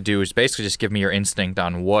need to do is basically just give me your instinct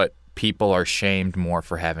on what people are shamed more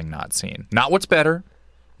for having not seen. Not what's better,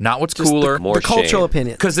 not what's Just cooler. More the cultural shame.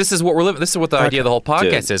 opinion. Because this is what we're living. This is what the idea of the whole Dude,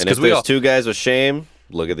 podcast is. and if Because we there's all, 2 guys with shame,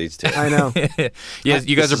 look at these 2. I know. yeah,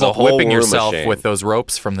 you guys This are is a both whole whipping room of yourself shame. with those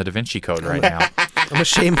ropes from the Da Vinci Code right now. I'm a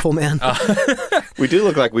shameful man. We do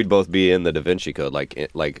look like we'd both be in the Da Vinci Code,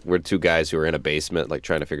 like we're two guys who are in a basement, like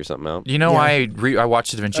trying to figure something out. You know, Yeah. I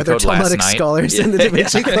watched the Da Vinci Are there Code last Talmudic night. scholars in the Da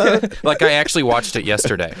Vinci Code? Like I actually watched it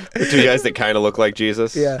yesterday. Two guys that kind of look like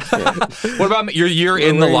Jesus. Yeah. What about you're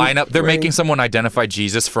in the wearing- lineup? They're wearing- making someone identify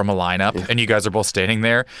Jesus from a lineup, and you guys are both standing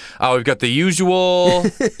there. We've got the usual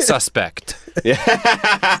suspect.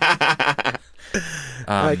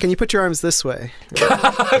 All right, can you put your arms this way?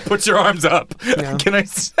 Put your arms up. Yeah. Can I?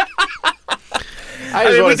 I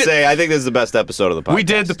just mean, want to say, I think this is the best episode of the podcast. We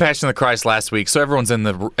did the Passion of the Christ last week, so everyone's in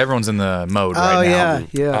the mode right Oh now.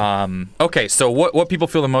 yeah. Okay, so what people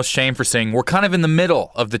feel the most shame for seeing? We're kind of in the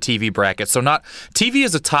middle of the TV bracket. So not TV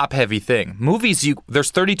is a top heavy thing. Movies,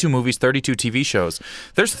 there's 32 movies, 32 TV shows.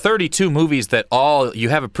 There's 32 movies that all you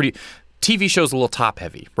have a pretty. TV show's a little top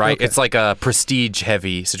heavy, right? Okay. It's like a prestige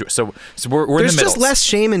heavy situation. So we're in There's the middle. just less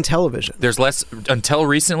shame in television. There's less until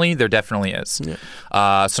recently. There definitely is. So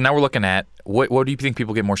now we're looking at what do you think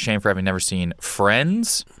people get more shame for having never seen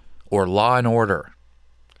Friends or Law and Order?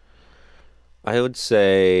 I would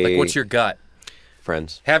say. Like, what's your gut?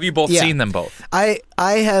 Friends? Have you both Yeah. seen them both? I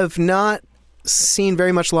have not seen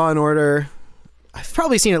very much Law and Order. I've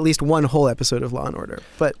probably seen at least one whole episode of Law and Order,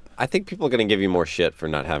 but I think people are going to give you more shit for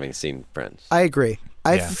not having seen Friends. I agree.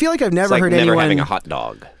 I Yeah. feel like I've never It's like heard never anyone having a hot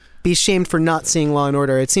dog. be shamed for not seeing Law and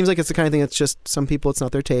Order. It seems like it's the kind of thing that's just some people it's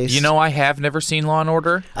not their taste. You know, I have never seen Law and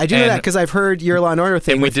Order. I do know that because I've heard your Law and Order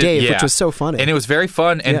thing we with Dave, yeah. which was so funny. And it was very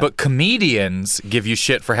fun. And Yeah. but comedians give you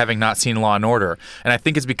shit for having not seen Law and Order, and I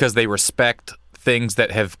think it's because they respect things that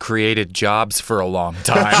have created jobs for a long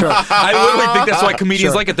time. I literally think that's why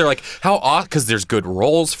comedians like it. They're like, how awesome, because there's good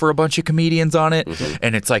roles for a bunch of comedians on it,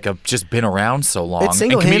 and it's like just been around so long. And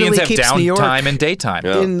single-handedly comedians have keeps New York downtime and daytime.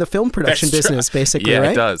 in the film production That's true. business, basically, Yeah, it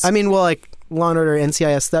right? does. I mean, well, like Law and Order,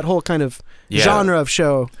 NCIS, that whole kind of Yeah. genre of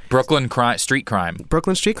show. Brooklyn crime, street crime.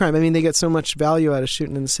 Brooklyn Street Crime. I mean, they get so much value out of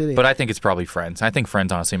shooting in the city. But I think it's probably Friends. I think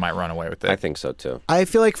Friends honestly might run away with it. I think so too. I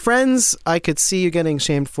feel like Friends, I could see you getting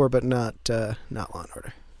shamed for, but not Law and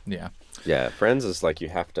Order. Yeah. Yeah, Friends is like you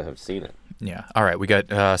have to have seen it. Yeah. All right. We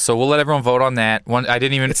got. So we'll let everyone vote on that. One. I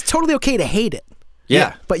didn't even. It's totally okay to hate it.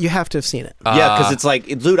 Yeah. But you have to have seen it. Yeah, because it's like,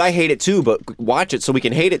 dude, I hate it too, but watch it so we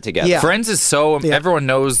can hate it together. Yeah. Friends is so Yeah. everyone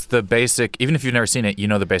knows the basic. Even if you've never seen it, you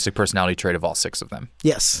know the basic personality trait of all 6 of them.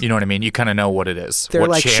 Yes. You know what I mean? You kind of know what it is. They're what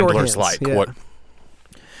like Chandler's shorthands, like. yeah. What?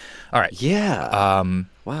 All right. Yeah.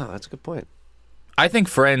 Wow, that's a good point. I think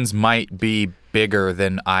Friends might be bigger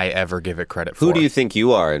than I ever give it credit for. Who do you think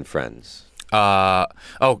you are in Friends?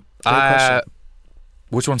 question.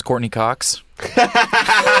 Which one's Courtney Cox?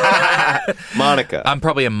 Monica. I'm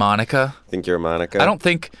probably a Monica. think you're a Monica?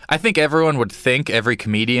 I think everyone would think every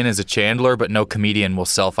comedian is a Chandler, but no comedian will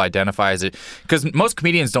self-identify as it. Because most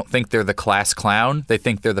comedians don't think they're the class clown. They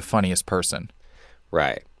think they're the funniest person.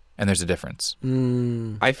 Right. And there's a difference.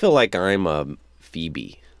 I feel like I'm a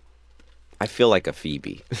Phoebe. I feel like a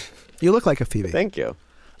Phoebe. You look like a Phoebe. Thank you.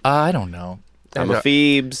 I don't know. I'm a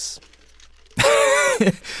Phoebes.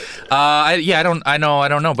 I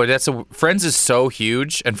don't know, but Friends is so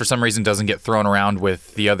huge, and for some reason doesn't get thrown around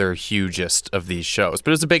with the other hugest of these shows. But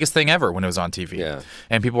it was the biggest thing ever when it was on TV. Yeah.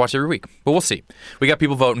 And people watch it every week. But we'll see. We got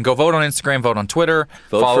people voting. Go vote on Instagram, vote on Twitter,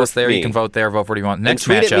 Vote follow for us there. me. You can vote there, vote for what you want. Next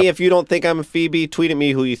And tweet matchup. at me if you don't think I'm a Phoebe. Tweet at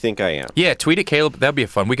me who you think I am. Yeah, tweet at Caleb. That'd be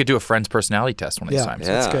fun. We could do a Friends personality test one of these Yeah. times.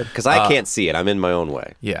 That's good. Because I can't see it. I'm in my own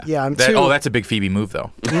way. Yeah. Yeah, I'm too- Oh, that's a big Phoebe move,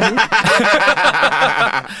 though.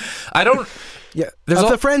 I don't. Yeah. There's Of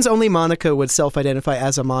all- the friends, only Monica would self-identify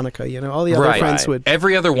as a Monica. You know, all the other Right. friends would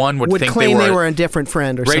Every other one would think claim they they were. were a different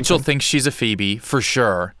friend or Rachel something. thinks she's a Phoebe for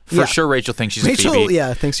sure. For Yeah. sure, Rachel thinks she's Rachel, a Phoebe.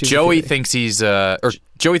 yeah, thinks she's a Joey Phoebe. thinks he's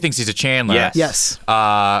Joey thinks he's a Chandler. Yes. Yes.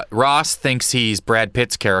 Ross thinks he's Brad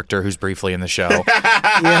Pitt's character, who's briefly in the show.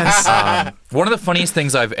 Yes. One of the funniest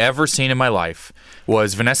things I've ever seen in my life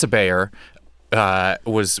was Vanessa Bayer.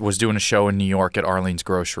 Was doing a show in New York at Arlene's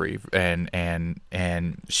Grocery, and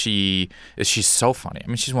she's so funny. I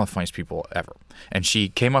mean, she's one of the funniest people ever. And she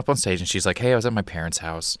came up on stage and she's like, "Hey, I was at my parents'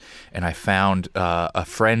 house and I found a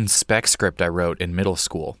friend's spec script I wrote in middle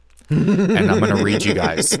school, and I'm gonna read you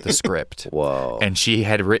guys the script." Whoa. And she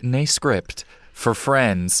had written a script for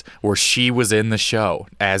Friends where she was in the show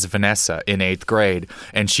as Vanessa in 8th grade,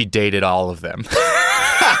 and she dated all of them.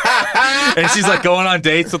 And she's like going on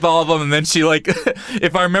dates with all of them, and then she like,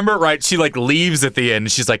 if I remember it right, she like leaves at the end.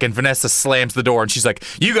 And she's like, and Vanessa slams the door, and she's like,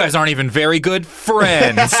 "You guys aren't even very good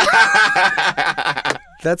friends."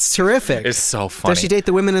 That's terrific. It's so funny. Does she date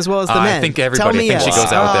the women as well as the men? I think everybody. Tell me I think yes. she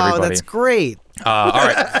goes out with Oh, everybody. that's great. All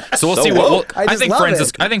right, so we'll So see. woke. I just love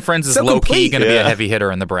it. I think Friends is So low key complete. going to be a Yeah. heavy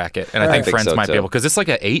hitter in the bracket, and I think think Friends so, might be too. able because it's like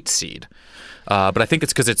an 8 seed. But I think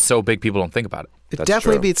it's because it's so big, people don't think about it. It That's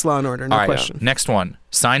definitely true. beats Law and Order, no All right, question. next one.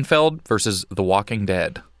 Seinfeld versus The Walking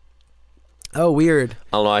Dead. Oh, weird.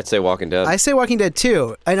 I don't know. I'd say Walking Dead. I say Walking Dead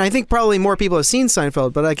too, and I think probably more people have seen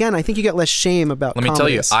Seinfeld. But again, I think you get less shame about. Let me tell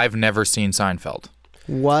you, comedies. I've never seen Seinfeld.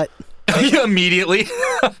 What? Immediately.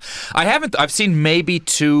 I haven't. I've seen maybe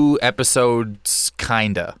 2 episodes,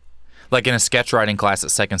 kinda. Like in a sketch writing class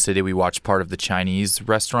at Second City, we watched part of the Chinese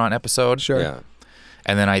restaurant episode. Sure. Yeah.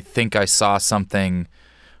 And then I think I saw something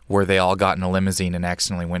where they all got in a limousine and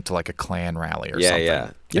accidentally went to like a Klan rally or Yeah, something. yeah.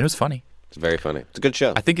 And it was funny. It's very funny. It's a good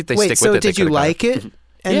show. I think if they Wait, stick so with it, did they you could've got like it?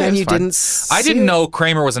 And Yeah, then it's you fine. didn't. I see didn't it? know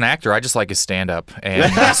Kramer was an actor. I just like his stand-up,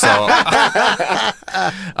 and so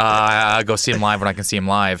I go see him live when I can see him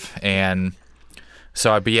live. And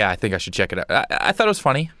so, but yeah, I think I should check it out. I thought it was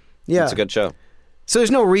funny. Yeah. It's a good show. So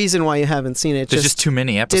there's no reason why you haven't seen it. There's just too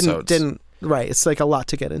many episodes. Didn't right. It's like a lot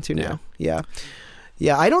to get into now. Yeah.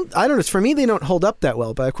 Yeah. I don't. For me, they don't hold up that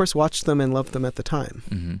well. But of course, watched them and loved them at the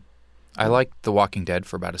time. I liked The Walking Dead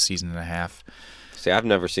for about a season and a half, See, I've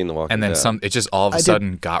never seen The Walking and then Dead. it just all of a I did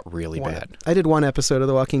sudden got really One- bad. I did one episode of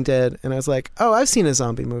The Walking Dead, and I was like, "Oh, I've seen a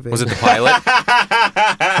zombie movie." Was it the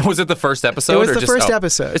pilot? Was it the first episode? It was or the just, first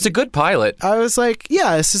episode. It's a good pilot. I was like,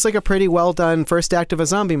 "Yeah, this is like a pretty well done first act of a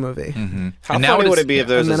zombie movie." How And now funny it would is- it be if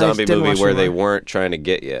there was And a then I zombie didn't movie watch where anymore. they weren't trying to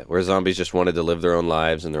get you, where zombies just wanted to live their own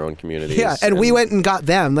lives in their own communities? Yeah, and we went and got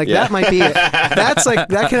them. Like Yeah. that might be it. That's like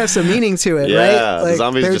that can have some meaning to it, Yeah, right? Like,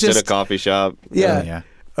 zombies they're just in a coffee shop. Yeah. Yeah.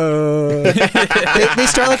 They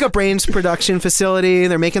start like a brains production facility.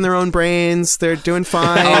 They're making their own brains. They're doing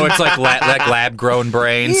fine. Oh, it's like lab grown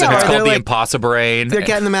brains, Yeah, and it's or called they're the like- Impossible Brain. They're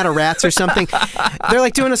getting them out of rats or something. They're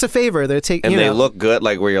like doing us a favor. They're taking, And you they know. look good,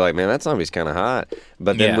 like where you're like, man, that zombie's kind of hot.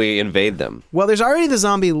 But then Yeah. we invade them. Well, there's already the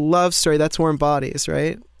zombie love story. That's Warm Bodies,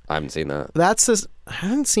 right? I haven't seen that. That's this. I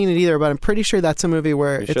haven't seen it either, but I'm pretty sure that's a movie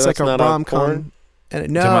where You it's sure like that's a not a rom com. porn?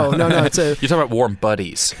 No, it's a. You're talking about Warm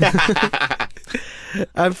Buddies.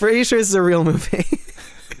 I'm pretty sure this is a real movie.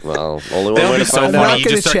 Well, only one That way would to be so find I'm out. not funny. You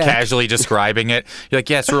gonna just start check. casually describing it. You're like,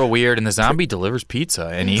 yeah, it's real weird. And the zombie delivers pizza,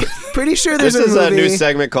 and he. Pretty sure there's This is a a movie. new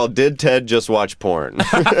segment called "Did Ted Just Watch Porn?"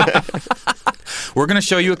 We're gonna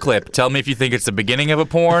show you a clip. Tell me if you think it's the beginning of a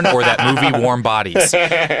porn or that movie Warm Bodies.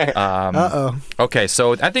 Uh-oh. Okay,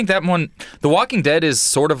 so I think that one, The Walking Dead, is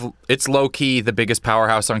sort of, it's low key the biggest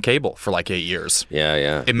powerhouse on cable for like 8 years. Yeah,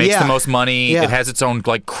 yeah. It makes Yeah. the most money. Yeah. It has its own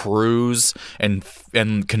like cruise and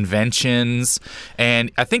conventions,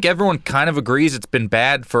 and I think everyone kind of agrees it's been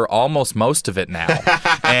bad for almost most of it now.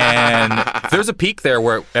 And there's a peak there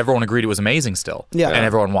where everyone agreed it was amazing still, Yeah. and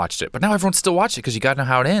everyone watched it. But now everyone still watched it because you got to know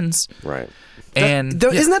how it ends. Right. And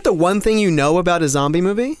Isn't that the one thing you know about a zombie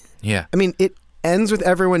movie? yeah, I mean, it ends with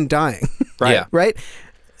everyone dying, right. Yeah. right?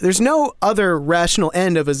 There's no other rational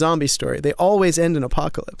end of a zombie story. They always end in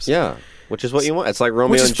apocalypse. Yeah, which is what you want. It's like Romeo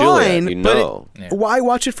Which is and Juliet. fine, You but know. why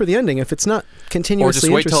watch it for the ending if it's not continuously Or just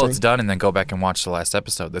wait till interesting? it's done and then go back and watch the last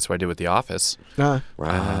episode. That's what I did with The Office. Ah.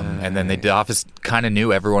 And then The Office kind of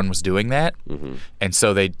knew everyone was doing that. And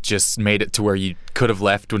so they just made it to where you could have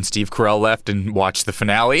left when Steve Carell left and watched the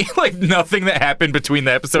finale. Like nothing that happened between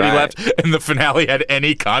the episode he Right. left and the finale had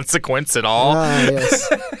any consequence at all. Yes.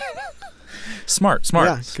 Smart.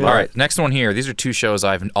 Yeah, good. All right, next one here. These are 2 shows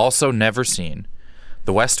I've also never seen.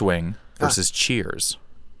 The West Wing versus Cheers.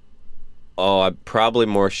 Oh, I'm probably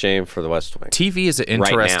more shame for The West Wing. TV is an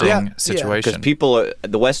Right now. interesting Yeah, yeah. situation. Because people,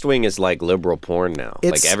 The West Wing is like liberal porn now.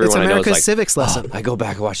 It's, like everyone it's I know is America's like, civics lesson. I go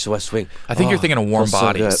back and watch The West Wing. I think you're thinking of Warm feels so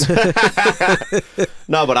Bodies. good.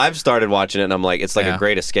 No, but I've started watching it and I'm like, it's like Yeah. a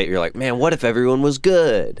great escape. You're like, man, what if everyone was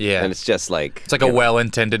good? Yeah. And it's just like. It's like a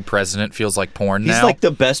well-intended president feels like porn He's now. like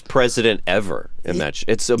the best president ever in that.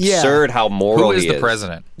 It's absurd how moral Who is he the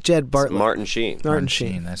president? Jed Bartlett. Martin Sheen. Martin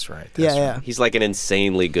Sheen. That's right. Yeah, That's right. yeah. He's like an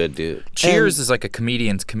insanely good dude. Cheers is like a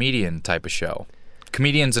comedian type of show.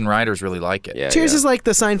 Comedians and writers really like it. Yeah. Cheers yeah. is like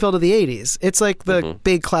the Seinfeld of the 80s. It's like the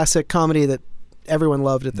big classic comedy that everyone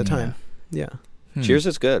loved at the time. Yeah. Cheers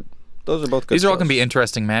is good. Those are both good. These are all going to shows. be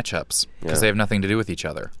interesting matchups because they have nothing to do with each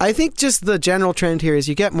other. I think just the general trend here is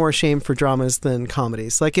you get more shame for dramas than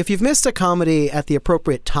comedies. Like if you've missed a comedy at the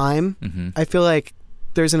appropriate time, I feel like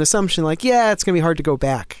there's an assumption like, yeah, it's going to be hard to go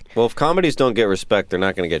back. Well, if comedies don't get respect, they're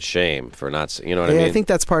not going to get shame for not. You know what I Yeah, mean? I think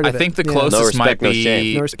that's part I of it. think the Yeah. No closest might respect, no be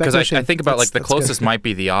shame. No respect, because no I shame. think about like the That's good. closest might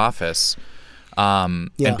be The Office. Yeah.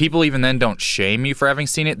 And people even then don't shame you for having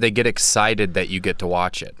seen it. They get excited that you get to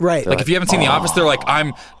watch it. Right. Like if you haven't seen The Office, they're like,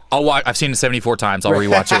 I'll watch. I've seen it 74 times. I'll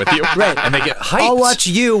rewatch it with you. Right. And they get hyped. I'll watch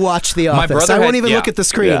you watch The Office. brother I won't had- even yeah. look at the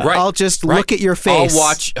screen. Yeah. Right. I'll just Right. look at your face. I'll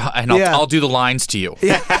watch and Yeah. I'll do the lines to you.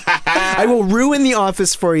 I will ruin The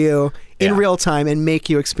Office for you in Yeah. real time and make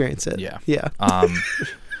you experience it. Yeah. Yeah.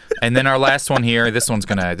 And then our last one here. This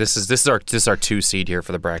is our 2 seed here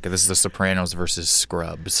for the bracket. This is The Sopranos versus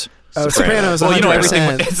Scrubs. Oh, Sopranos. Well, 100%.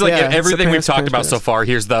 everything. It's like everything we've Sopranos, talked about so Sopranos. far.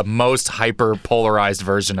 Here's the most hyper polarized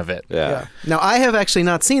version of it. Yeah. Now, I have actually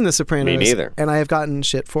not seen The Sopranos. Me neither. And I have gotten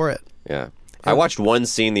shit for it. Yeah. I watched one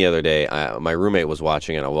scene the other day. My roommate was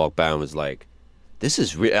watching it. I walked by and was like, this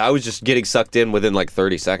is I was just getting sucked in within like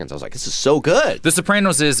 30 seconds. I was like, this is so good. The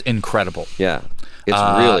Sopranos is incredible. Yeah. It's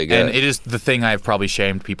really good. And it is the thing I've probably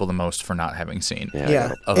shamed people the most for not having seen.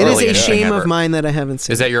 Yeah. Of It is really a anything shame ever. of mine that I haven't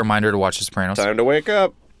seen. Is that your reminder to watch The Sopranos? Time to wake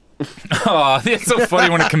up. Oh, it's so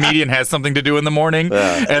funny when a comedian has something to do in the morning,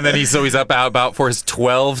 and then he's up out about for his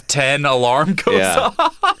 12:10 alarm goes off.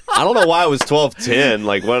 I don't know why it was 12:10.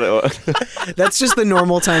 Like what? That's just the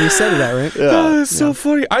normal time you set it at, right? Oh, it's so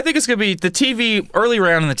funny. I think it's gonna be the TV early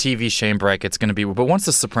round in the TV shame bracket's gonna be, but once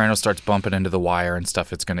The Sopranos starts bumping into The Wire and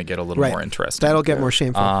stuff, it's gonna get a little Right. more interesting. That'll get more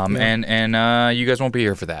shameful. Yeah. And you guys won't be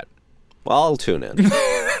here for that. Well, I'll tune in.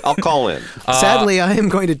 I'll call in. Sadly, I am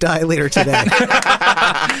going to die later today.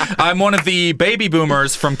 I'm one of the baby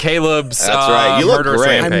boomers from Caleb's That's right. You look murderous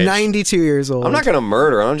great. rampage. I'm 92 years old. I'm not going to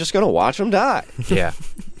murder him. I'm just going to watch him die. Yeah.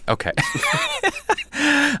 Okay.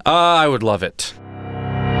 I would love it.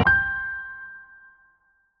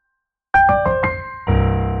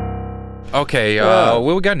 Okay,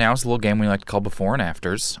 what we got now is a little game we like to call Before and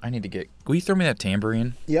Afters. I need to get... Will you throw me that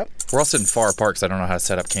tambourine? Yep. We're all sitting far apart because I don't know how to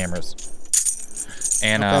set up cameras.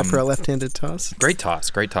 And Not bad for a left-handed toss. Great toss.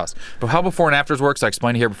 But how Before and Afters works, I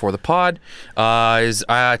explained here before the pod, is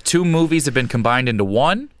 2 movies have been combined into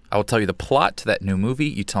one. I will tell you the plot to that new movie.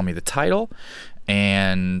 You tell me the title.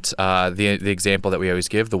 And the example that we always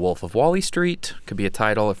give, The Wolf of Wall Street, could be a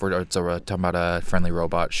title if we're talking about a friendly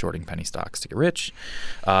robot shorting penny stocks to get rich.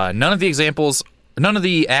 None of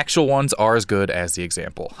the actual ones are as good as the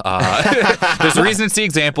example. There's a reason it's the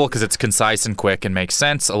example because it's concise and quick and makes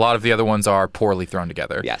sense. A lot of the other ones are poorly thrown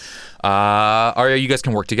together. Yes. You guys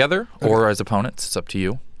can work together or as opponents. It's up to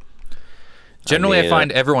you. Generally, I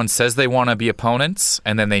find everyone says they want to be opponents,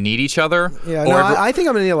 and then they need each other. Yeah, Or no, every- I think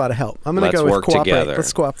I'm going to need a lot of help. I'm going to Let's go with work cooperate. together.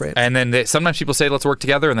 Let's cooperate. and then sometimes people say, let's work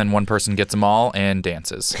together, and then one person gets them all and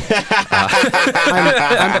dances.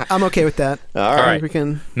 I'm okay with that. All I right. think we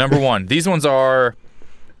can. Number 1. These ones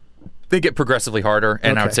they get progressively harder,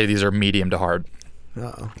 and I would Okay. say these are medium to hard.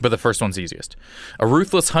 Uh-oh. But the first one's easiest. A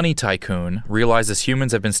ruthless honey tycoon realizes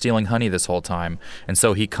humans have been stealing honey this whole time, and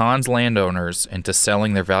so he cons landowners into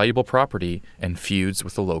selling their valuable property and feuds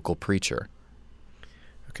with the local preacher.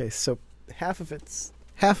 Okay, so half of it is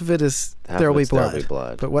Half There of Will Be it's There Will Blood. Be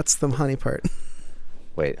Blood. But what's the honey part?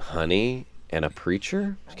 Wait, honey and a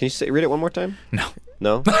preacher? Can you read it one more time? No.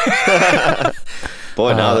 No?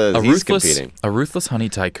 Boy, now he's competing. A ruthless honey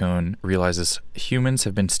tycoon realizes humans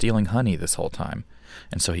have been stealing honey this whole time,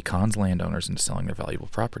 and so he cons landowners into selling their valuable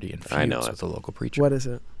property and I know feuds it. with the local preacher. What is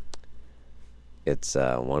it? It's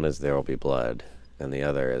one is There Will Be Blood, and the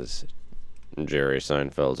other is Jerry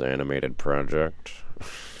Seinfeld's animated project.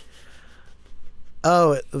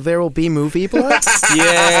 Oh, There Will Be Movie Blood?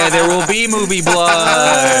 Yeah, there will be movie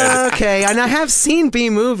blood. Okay, and I have seen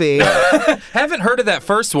B Movie. Haven't heard of that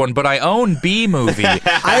first one, but I own B movie. I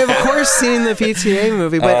have, of course, seen the PTA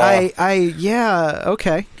movie, but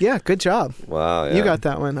okay. Yeah, good job. Wow, yeah. You got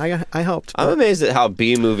that one. I helped. I'm amazed at how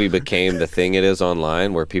B-movie became the thing it is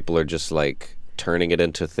online, where people are just like turning it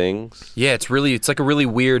into things. Yeah, it's like a really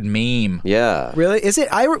weird meme. Yeah. Really? Is it?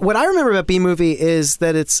 What I remember about B Movie is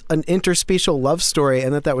that it's an interspecial love story,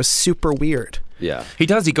 and that was super weird. Yeah. He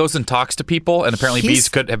does. He goes and talks to people, and apparently He's- bees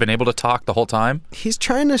could have been able to talk the whole time. He's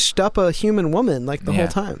trying to shtup a human woman like the whole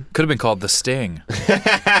time. Could have been called The Sting.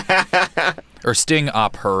 Or Sting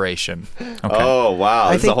Operation. Okay. Oh, wow.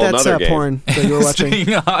 I This is a think whole that's nother game. porn that you were watching.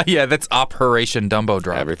 Sting, yeah, that's Operation Dumbo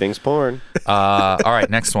Drop. Everything's porn. All right,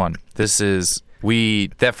 next one. This is...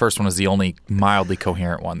 That first one is the only mildly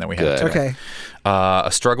coherent one that we have Good. today. Okay. A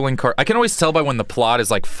struggling I can always tell by when the plot is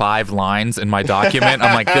like 5 lines in my document.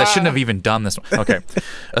 I'm like, I shouldn't have even done this one. Okay.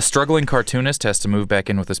 A struggling cartoonist has to move back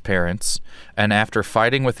in with his parents, and after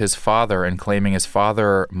fighting with his father and claiming his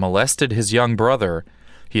father molested his young brother,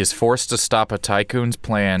 he is forced to stop a tycoon's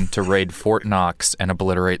plan to raid Fort Knox and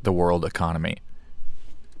obliterate the world economy.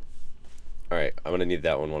 All right, I'm gonna need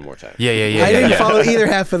that one more time. Yeah. I didn't follow either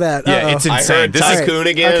half of that. Yeah, Uh-oh. it's I insane. heard This is tycoon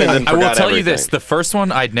again, Okay. and then I will forgot tell you everything. this. The first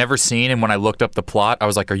one I'd never seen, and when I looked up the plot, I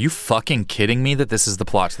was like, are you fucking kidding me that this is the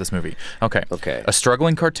plot to this movie? Okay. Okay. A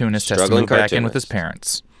struggling cartoonist has to Struggling move back in with his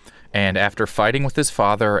cartoonist. parents. And after fighting with his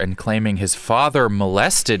father and claiming his father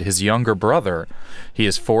molested his younger brother, he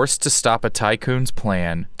is forced to stop a tycoon's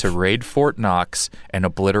plan to raid Fort Knox and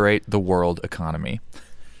obliterate the world economy.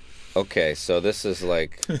 Okay, so this is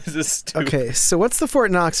like This is stupid. Okay, so what's the Fort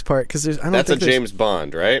Knox part? Because I don't that's a think there's- James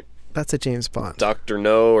Bond, right? That's a James Bond. Dr.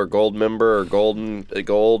 No or Gold Member or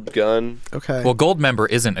Gold Gun. Okay. Well, Goldmember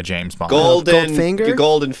isn't a James Bond. Goldfinger?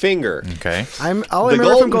 Golden Finger. Okay. All I the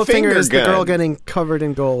remember from Golden Goldfinger is the Finger girl gun. getting covered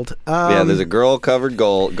in gold. Yeah, there's a girl covered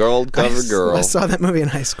girl. I saw that movie in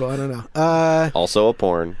high school. I don't know. Also a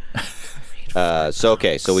porn. So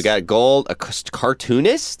we got gold, a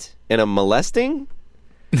cartoonist, and a molesting.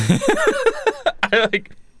 I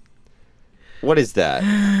like. What is that?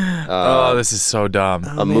 Oh, this is so dumb.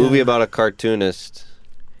 A movie about a cartoonist.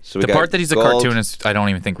 So we The got part that he's a gold, cartoonist, I don't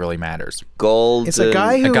even think really matters. Gold. It's a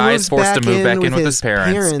guy who A guy moves is forced to move back in with his his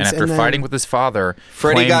parents, and after then- fighting with his father,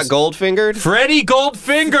 Freddie got claims- gold fingered. Freddie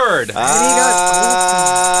Goldfingered.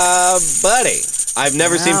 Buddy. I've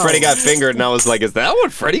never seen Wow. Freddie got fingered, and I was like, is that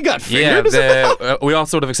what Freddie got Yeah, fingered? we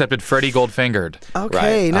also would have accepted Freddie Goldfingered.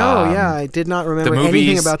 Okay, Right. no, yeah, I did not remember anything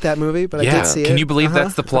movies- about that movie, but I Yeah, did see it. can you believe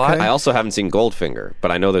that's the plot? Okay. I also haven't seen Goldfinger,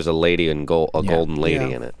 but I know there's a lady in golden lady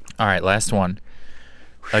Yeah. in it. All right, last one.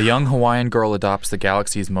 A young Hawaiian girl adopts the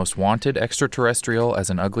galaxy's most wanted extraterrestrial as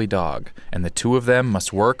an ugly dog, and the two of them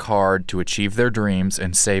must work hard to achieve their dreams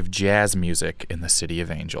and save jazz music in the City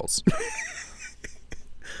of Angels.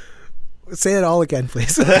 Say it all again,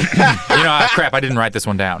 please. Crap, I didn't write this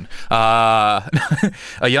one down. A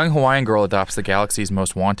young Hawaiian girl adopts the galaxy's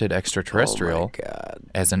most wanted extraterrestrial God.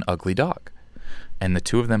 as an ugly dog, and the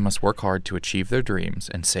two of them must work hard to achieve their dreams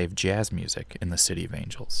and save jazz music in the City of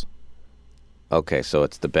Angels. Okay, so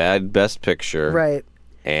it's the best picture. Right.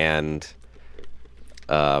 And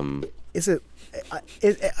Is it?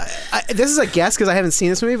 This is a guess because I haven't seen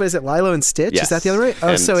this movie, but is it Lilo and Stitch? yes. Is that the other way? Oh,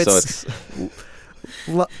 And so it's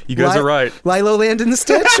You guys are right. Lilo Land and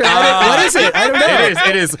Stitch? Or what is it? I don't know.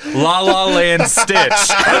 It is La La Land Stitch.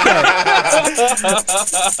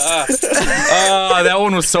 Oh, that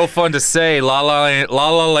one was so fun to say. La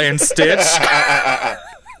La Land Stitch.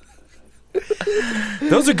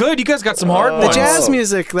 Those are good. You guys got some hard The ones. jazz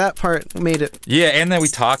music, that part made it. Yeah, and then we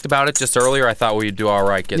talked about it just earlier. I thought we'd do all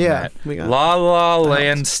right getting Yeah, that. we got La La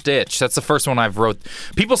Land Stitch. That's the first one I've wrote.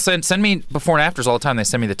 People send me before and afters all the time. They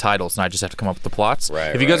send me the titles, and I just have to come up with the plots.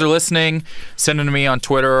 Right, if you guys right. are listening, send them to me on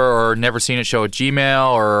Twitter or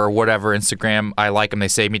neverseenitshow@gmail or whatever, Instagram. I like them. They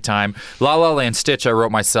save me time. La La Land Stitch I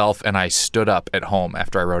wrote myself, and I stood up at home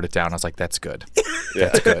after I wrote it down. I was like, that's good.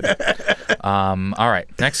 That's good. All right.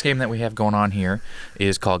 Next game that we have going on here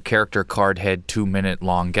is called Character Card Head 2-minute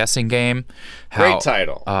long guessing game. Great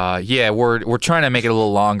title. Yeah, we're trying to make it a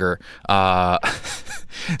little longer.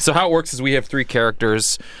 So how it works is we have 3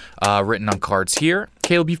 characters written on cards here.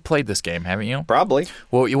 Caleb, you've played this game, haven't you? probably.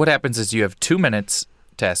 Well, what happens is you have 2 minutes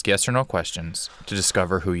to ask yes or no questions to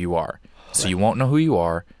discover who you are. So you won't know who you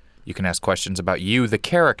are. You can ask questions about you, the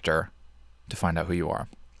character, to find out who you are.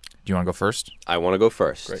 Do you want to go first? I want to go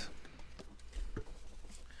first. Great.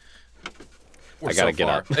 I gotta get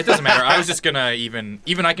up. It doesn't matter. I was just gonna even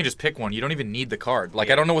I can just pick one. You don't even need the card. Like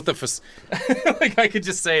I don't know what the like I could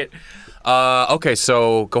just say it. Okay,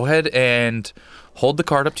 so go ahead and hold the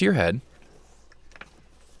card up to your head.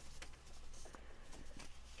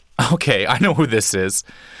 Okay, I know who this is.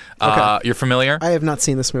 Okay. You're familiar? I have not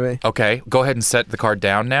seen this movie. Okay, go ahead and set the card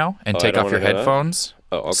down now and Oh, I take don't off your wanna hear that? headphones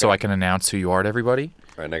Oh, okay. so I can announce who you are to everybody.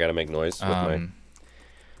 All right, and I gotta make noise with my.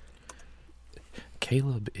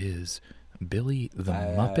 Caleb is Billy the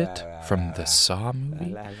Muppet from the Saw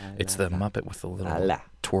movie. It's the Muppet with the little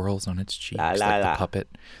twirls on its cheeks, like the puppet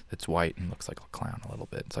that's white and looks like a clown a little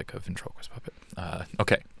bit. It's like a ventriloquist puppet.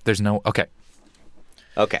 Okay, there's no. Okay,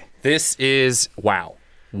 Okay. this is wow.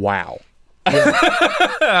 What is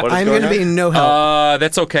I'm going going to on? be no help.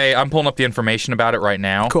 That's okay. I'm pulling up the information about it right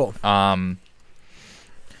now. Cool.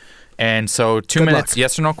 And so 2 Good minutes, luck.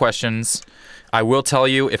 yes or no questions. I will tell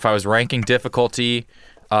you, if I was ranking difficulty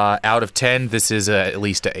out of 10, this is at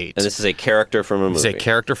least an 8. And this is a character from a movie. It's a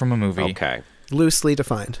character from a movie. Okay. Loosely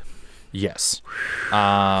defined. Yes. All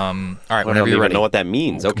right, I whenever don't you're even ready. know what that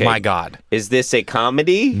means. Okay. My God. Is this a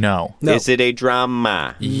comedy? No. No. Is it a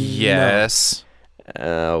drama? Yes.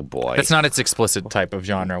 Oh boy. That's not its explicit type of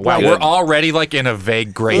genre. Wow, Good. we're already like in a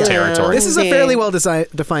vague gray territory. This is a fairly well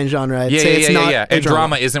defined genre. I'd say it's not a And drama.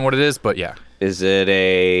 drama isn't what it is, but yeah. Is it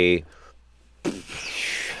a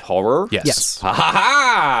horror? Yes. Yes. Ha ha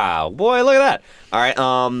ha! Boy, look at that. All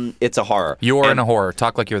right. It's a horror. You're in Am- a horror.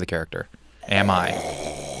 Talk like you're the character. Am I?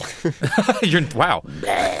 Wow.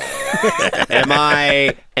 Am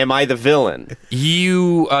I the villain?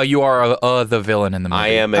 You are the villain in the movie. I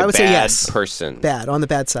am a I would say bad yes. person. Bad, on the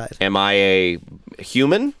bad side. Am I a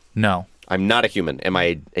human? No. I'm not a human. Am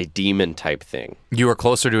I a demon type thing? You are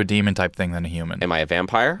closer to a demon type thing than a human. Am I a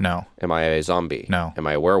vampire? No. Am I a zombie? No. Am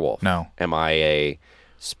I a werewolf? No. Am I a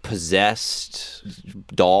possessed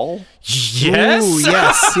doll? Yes. Ooh,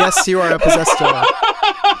 yes, you are a possessed doll.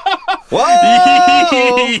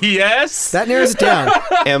 Whoa! Yes. That narrows it down.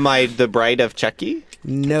 Am I the bride of Chucky?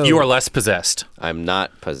 No. You are less possessed. I'm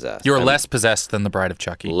not possessed. You are I'm less possessed than the Bride of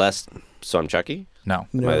Chucky. less. So I'm Chucky? No.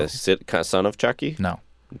 Am I the son of Chucky? No.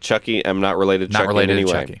 Chucky, I'm not related to Not Chucky related in any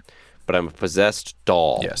to way. Chucky. But I'm a possessed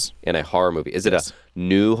doll Yes. in a horror movie. Is it Yes. a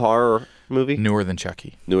new horror movie? Newer than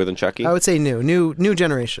Chucky. Newer than Chucky? I would say new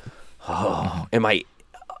generation. Am I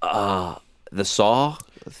the Saw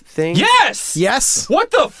thing? Yes. Yes.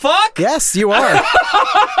 What the fuck? Yes, you are.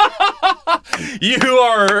 You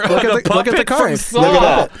are Look at the puppet card. from Look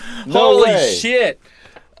Saw. at No Holy way. shit.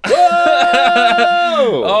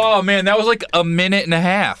 Whoa! Oh man, that was like a minute and a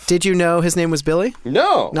half. Did you know his name was Billy?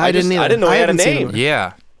 No, No, I didn't either. I didn't know I he had a haven't seen name. him.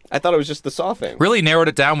 Yeah. I thought it was just the Saw thing. Really narrowed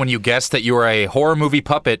it down when you guessed that you were a horror movie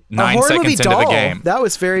puppet A 9 horror seconds movie into doll. the game. That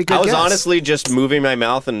was very good. I was guess. honestly just moving my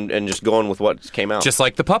mouth and just going with what came out. Just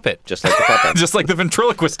like the puppet. Just like the puppet. Just like the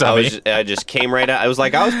ventriloquist I dummy. just came right out. I was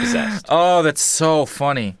like, I was possessed. Oh, that's so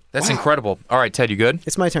funny. That's incredible. All right, Ted, you good?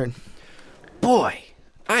 It's my turn. Boy,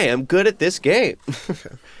 I am good at this game.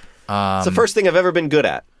 It's the first thing I've ever been good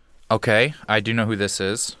at. Okay, I do know who this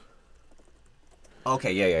is.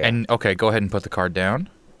 Okay, yeah. And okay, go ahead and put the card down.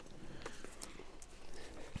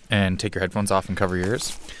 And take your headphones off and cover your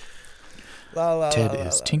ears. Ted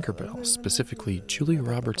is Tinkerbell, specifically Julia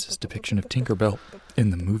Roberts' depiction of Tinkerbell in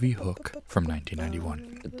the movie Hook from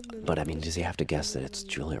 1991. But I mean, does he have to guess that it's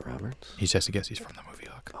Julia Roberts? He just has to guess he's from the movie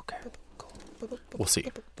Hook. Okay, cool. We'll see.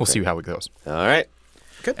 We'll see how it goes. All right.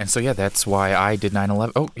 And so, yeah, that's why I did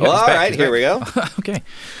 9/11. Oh, yeah, Well, he's all back, right, he's here back. we go. Okay.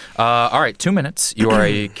 All right, 2 minutes. You are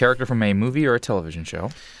a character from a movie or a television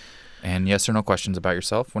show. And yes or no questions about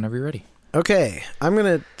yourself whenever you're ready. Okay, I'm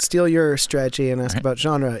gonna steal your strategy and ask about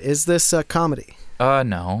genre. Is this a comedy?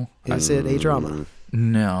 No. Is it a drama?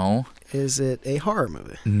 No. Is it a horror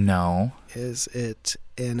movie? No. Is it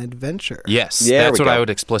an adventure? Yes, There that's we what go. I would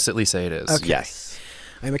explicitly say it is. Okay. Yes.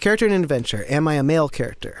 I'm a character in an adventure. Am I a male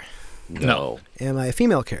character? No. Am I a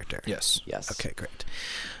female character? Yes. Yes. Okay, great.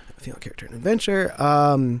 A female character in an adventure.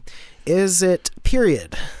 Is it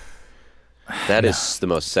period? That is the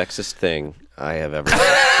most sexist thing I have ever done.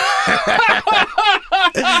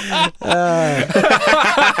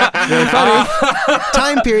 Very funny.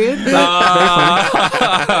 Time period. Very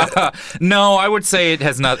funny. No, I would say it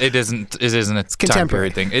has not. It isn't. It isn't a time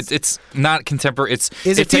contemporary. period thing. It's not contemporary. Is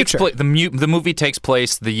it takes future? the movie takes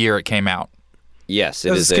place the year it came out. Yes, it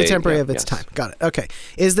It is was a- contemporary yeah, of its yes. time. Got it. Okay.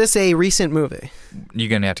 Is this a recent movie? You're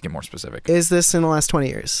gonna have to get more specific. Is this in the last 20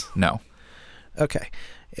 years? No. Okay.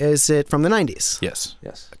 Is it from the 90s? Yes.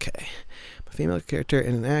 Yes. Okay. A female character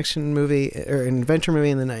in an action movie or an adventure movie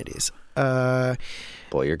in the 90s.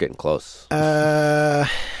 Boy, you're getting close. Am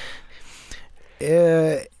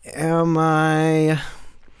I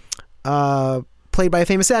played by a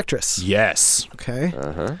famous actress? Yes. Okay.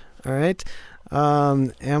 Uh-huh. All right.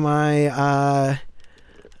 Am I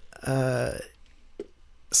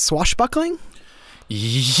swashbuckling?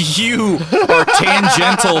 You are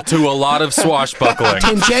tangential to a lot of swashbuckling.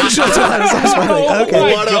 Tangential to swashbuckling. Oh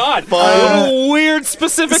Okay. my God! What a weird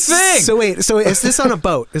specific thing. So wait. So is this on a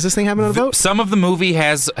boat? Is this thing happening on a boat? Some of the movie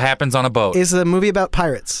happens on a boat. Is the movie about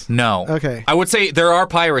pirates? No. Okay. I would say there are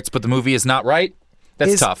pirates, but the movie is not right.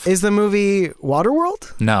 That's tough. Is the movie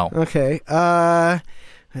Waterworld? No. Okay.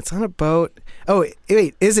 It's on a boat. Oh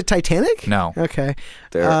wait, is it Titanic? No. Okay.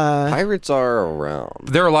 Pirates are around.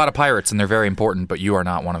 There are a lot of pirates, and they're very important, but you are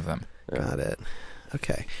not one of them. Got it.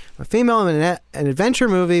 Okay. A female in an adventure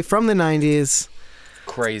movie from the 90s.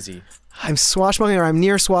 Crazy. I'm swashbuckling or I'm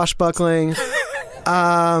near swashbuckling.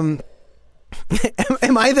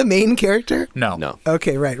 Am I the main character? No. No.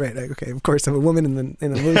 Okay, right. Okay, of course, I'm a woman in a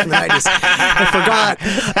movie from the 90s. I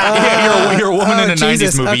forgot. You're a woman in a 90s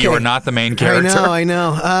Jesus, movie. You okay. are not the main character. I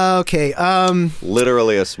know. Okay,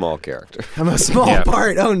 Literally a small character. I'm a small Yeah.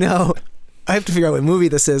 part. Oh no, I have to figure out what movie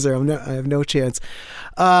this is, or I have no chance.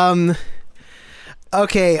 Okay,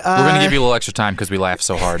 We're going to give you a little extra time because we laughed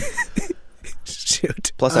so hard.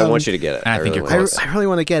 shoot. Plus, I want you to get it. and I think you're really want close. I really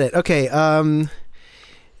want to get it. Okay,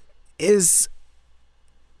 is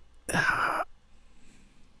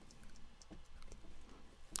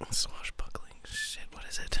swashbuckling? Shit, what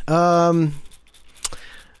is it?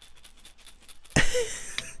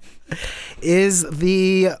 Is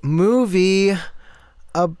the movie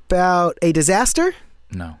about a disaster?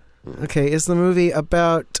 No. Okay, is the movie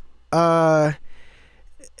about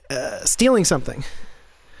stealing something?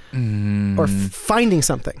 or finding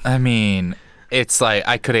something? I mean, it's like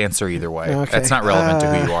I could answer either way. Okay. That's not relevant to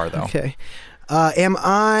who you are, though. Okay. Am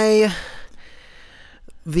I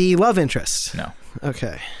the love interest? No.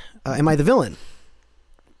 Okay. Am I the villain?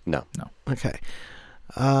 No. Okay.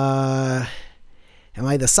 Am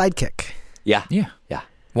I the sidekick? Yeah. Yeah. Yeah.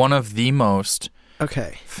 One of the most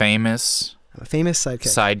Okay. famous I'm a famous sidekick.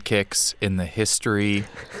 sidekicks in the history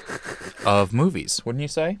of movies. Wouldn't you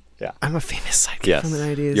say? Yeah. I'm a famous sidekick Yes. from the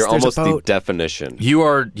 90s. You're There's almost a the boat. definition. You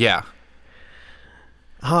are. Yeah.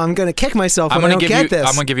 Oh, I'm going to kick myself I'm when I gonna don't give get you. this.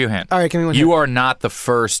 I'm gonna give you a hint. All right, give me one You hint. are not the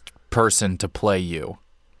first person to play you.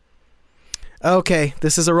 Okay,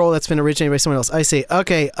 this is a role that's been originated by someone else. I see.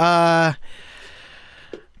 Okay,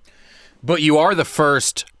 But you are the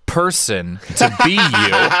first person to be you.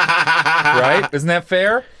 Right? Isn't that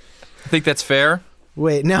fair? I think that's fair.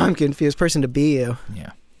 wait, now I'm confused. Person to be you.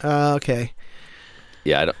 Yeah. Okay.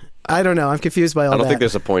 Yeah. I don't know. I'm confused by all I don't that. think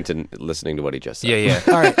there's a point in listening to what he just said. Yeah.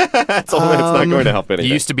 Yeah. All right. It's not going to help anything.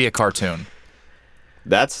 You used to be a cartoon.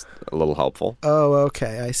 That's a little helpful. Oh,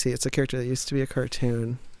 okay. I see. It's a character that used to be a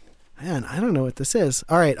cartoon. Man, I don't know what this is.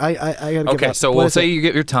 All right, I gotta give Okay, up. so What we'll is say it? you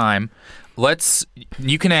get your time.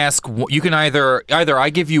 You can ask. You can either I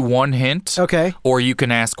give you one hint. Okay. Or you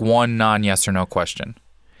can ask one non-yes or no question.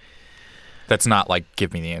 That's not like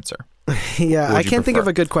give me the answer. Yeah, would I you can't think of prefer?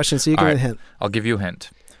 a good question, so you give All me a right, hint. I'll give you a hint.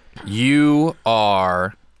 You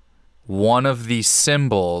are one of the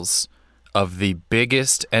symbols of the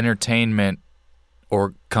biggest entertainment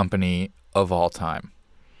or company of all time.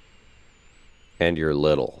 And you're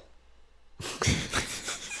little.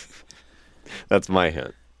 That's my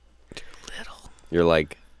hint. You're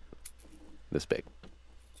like this big.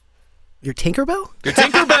 You're Tinkerbell? You're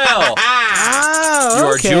Tinkerbell. Oh, You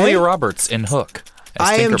are okay. Julia Roberts in Hook. as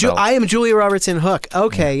I am Tinkerbell. Julia Roberts in Hook.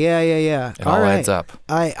 Okay, yeah. It all right. adds up.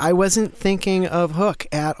 I wasn't thinking of Hook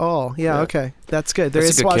at all. Yeah. Okay, that's good. There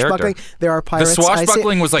That's is a good swashbuckling. character. There are The pirates. I see it.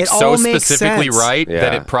 swashbuckling was like It so all makes specifically sense. right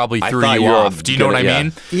that Yeah. it probably I threw thought you you were off. Do you know what I gonna-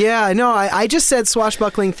 mean? Yeah, no, I just said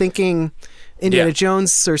swashbuckling thinking Indiana Yeah.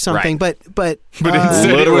 Jones or something, Right. but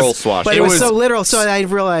instead it Literal was- swashbuckling. but it was was- so literal, so I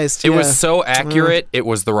realized It was yeah. so accurate, it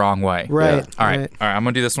was the wrong way. Right. All right. right. All right. I'm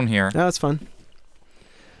going to do this one here. No, that's fun.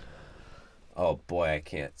 Oh boy, I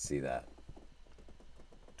can't see that.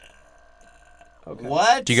 Okay.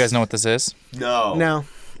 What? Do you guys know what this is? No. No.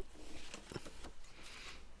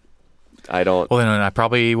 I don't. Well, then I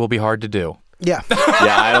probably will be hard to do. Yeah,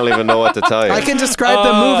 Yeah, I don't even know what to tell you. I can describe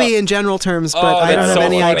the movie in general terms, but I don't that's have so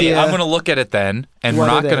any funny. idea. I'm going to look at it then, and what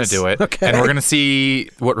we're not it going to is. do it. Okay. And we're going to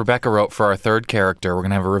see what Rebecca wrote for our third character. We're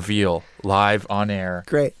going to have a reveal live on air.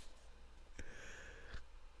 Great.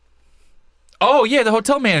 Oh, yeah, the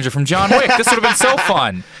hotel manager from John Wick. This would have been so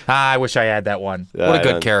fun. I wish I had that one. What a I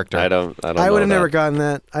good don't- character. I don't. I know would have never that. gotten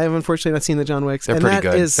that. I have unfortunately not seen the John Wicks. They're and pretty that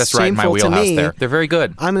good. is That's right in my shameful to wheelhouse me. there. They're very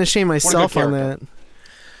good. I'm going to shame myself on that. character.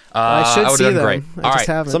 I should would've see done them. great. I All just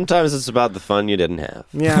right. haven't. Sometimes it's about the fun you didn't have.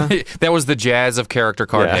 Yeah. That was the jazz of character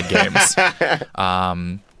card Yeah. head games.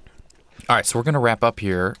 All right, so we're going to wrap up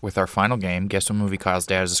here with our final game. Guess what movie Kyle's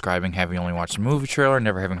dad is describing, having only watched the movie trailer,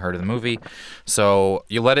 never having heard of the movie. So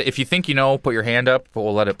you let it, if you think you know, put your hand up, but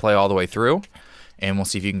we'll let it play all the way through. And we'll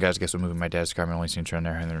see if you can guys guess what movie my dad's describing, only seen the trailer,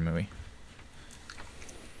 never heard of the movie.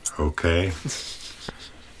 Okay.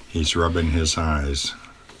 He's rubbing his eyes,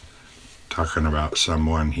 talking about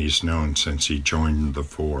someone he's known since he joined the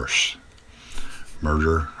force.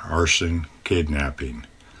 Murder, arson, kidnapping.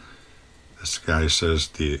 This guy says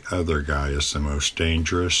the other guy is the most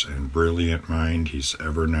dangerous and brilliant mind he's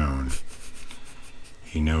ever known.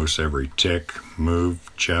 He knows every tick, move,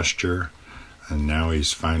 gesture, and now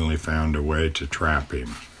he's finally found a way to trap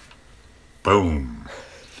him. Boom.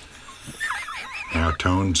 Now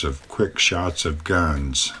tones of quick shots of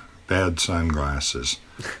guns, bad sunglasses,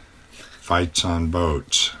 fights on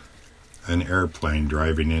boats, an airplane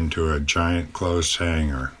driving into a giant closed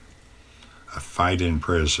hangar, a fight in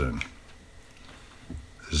prison.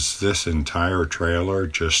 Is this entire trailer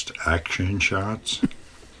just action shots?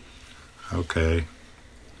 Okay,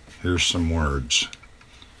 here's some words.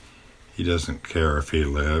 He doesn't care if he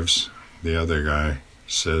lives. The other guy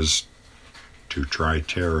says to try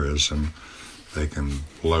terrorism, they can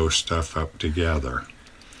blow stuff up together.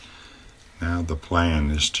 Now the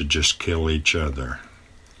plan is to just kill each other.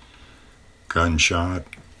 Gunshot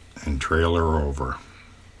and trailer over.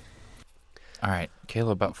 All right,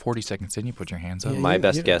 Caleb, about 40 seconds in, you put your hands up. My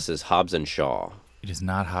best guess is Hobbs and Shaw. It is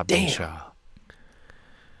not Hobbs and Shaw.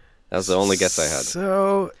 That was the only guess I had.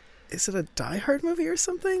 So, is it a Die Hard movie or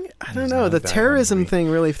something? I don't is know. not a The Die Hard terrorism movie. thing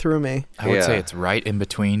really threw me. I would say Yeah. it's right in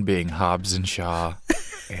between being Hobbs and Shaw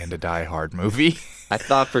and a Die Hard movie. I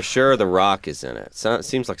thought for sure The Rock is in it. So it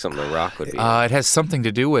seems like something The Rock would be in. It has something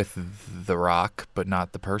to do with The Rock, but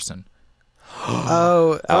not the person.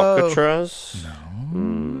 Alcatraz?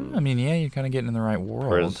 I mean, yeah, you're kind of getting in the right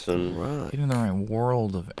world. Prison. Getting in the right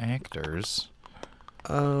world of actors.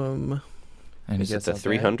 And Is it the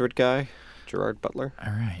 300 guy? Gerard Butler?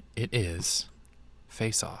 All right, it is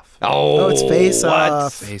Face Off. Oh, it's Face what?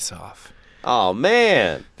 Off. Face Off. Oh,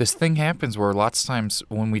 man. This thing happens where lots of times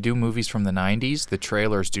when we do movies from the 90s, the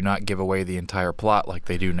trailers do not give away the entire plot like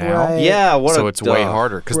they do now. Right. Yeah, what So a it's way duh.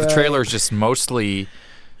 harder because the Right. trailer is just mostly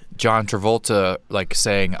John Travolta like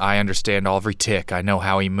saying, "I understand every tick. I know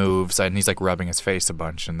how he moves," and he's like rubbing his face a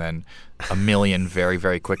bunch, and then a million very,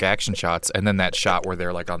 very quick action shots, and then that shot where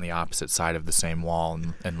they're like on the opposite side of the same wall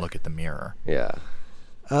and look at the mirror. Yeah.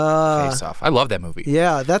 Face Off. I love that movie.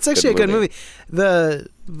 Yeah, that's actually Good a good movie. movie.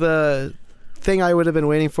 The thing I would have been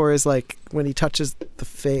waiting for is like when he touches the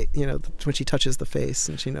face, when she touches the face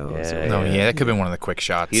and she knows. Yeah, No, yeah, that could have been one of the quick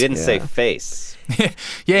shots. He didn't say Yeah. face.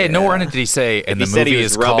 Yeah, nowhere in it did he say, and He the said movie he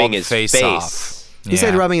was is rubbing called his Face face. Off. He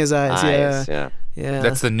said rubbing his eyes. Eyes, Yeah. Yeah.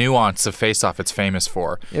 That's the nuance of Face Off it's famous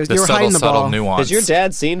for. It was- The you were subtle, hiding the subtle ball. nuance. Has your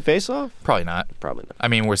dad seen Face Off? Probably not. Probably not. I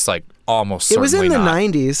mean, we're like almost It was in certainly the not.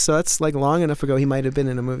 90s, so that's like long enough ago. He might have been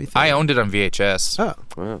in a movie theater. I owned it on VHS.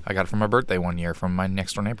 Oh. I got it for my birthday one year from my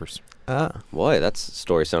next door neighbors. Boy, that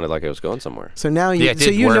story sounded like it was going somewhere. So now you, Yeah, it so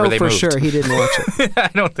did, you wherever know they for moved. sure he didn't watch it. I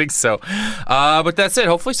don't think so. But that's it.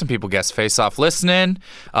 Hopefully some people guessed Face Off listening.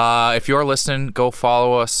 If you're listening, go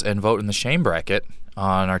follow us and vote in the shame bracket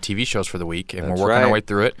on our TV shows for the week, and That's we're working our right. way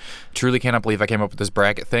through it. Truly cannot believe I came up with this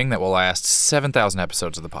bracket thing that will last 7,000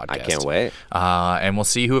 episodes of the podcast. I can't wait. And we'll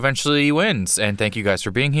see who eventually wins. And thank you guys for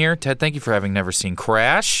being here. Ted, thank you for having never seen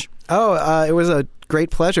Crash. It was a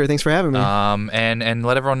great pleasure. Thanks for having me. And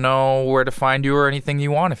let everyone know where to find you or anything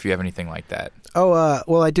you want if you have anything like that.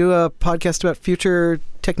 Well, I do a podcast about future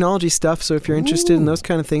technology stuff, so if you're interested in those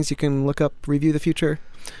kind of things, you can look up Review the Future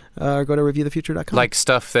or go to reviewthefuture.com. Like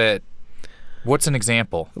stuff that... What's an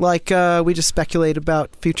example? Like we just speculate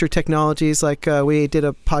about future technologies. Like we did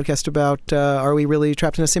a podcast about are we really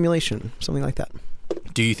trapped in a simulation? Something like that.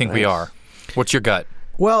 Do you think we are? What's your gut?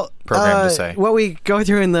 Well, Program to say. what we go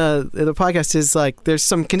through in the podcast is like there's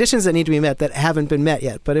some conditions that need to be met that haven't been met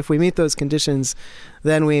yet. But if we meet those conditions,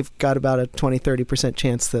 then we've got about a 20-30%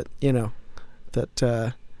 chance that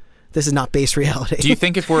this is not base reality. Do you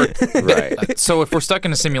think if we're Right. So if we're stuck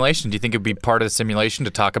in a simulation, do you think it'd be part of the simulation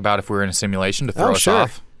to talk about if we were in a simulation to throw us sure.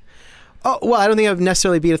 off? Oh, well, I don't think it would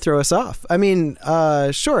necessarily be to throw us off. I mean,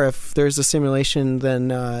 sure, if there's a simulation,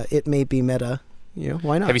 then it may be meta.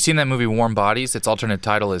 Why not? Have you seen that movie Warm Bodies? Its alternate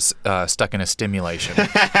title is Stuck in a Stimulation.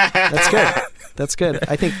 That's good. That's good.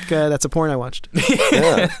 I think that's a porn I watched.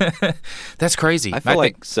 Yeah. That's crazy. I feel think,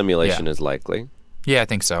 like simulation is likely. Yeah, I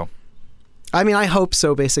think so. I mean, I hope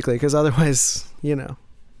so, basically, because otherwise,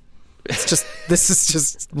 it's just this is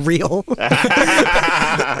just real.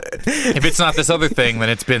 If it's not this other thing, then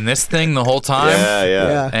it's been this thing the whole time. Yeah.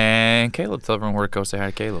 Yeah. And Caleb, tell everyone where to go say hi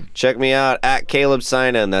to Caleb. Check me out at Caleb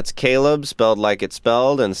Synan. That's Caleb spelled like it's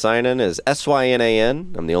spelled, and Synan is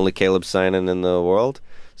Synan. I'm the only Caleb Synan in the world.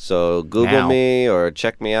 So Google Now. me or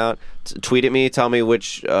check me out. Tweet at me. Tell me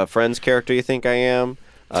which Friends character you think I am.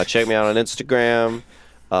 Check me out on Instagram.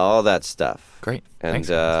 All that stuff. Great. And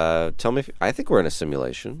Thanks. tell me. I think we're in a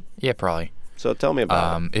simulation. Yeah, probably. So tell me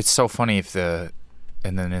about it. It's so funny if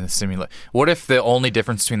and then in the simulation. What if the only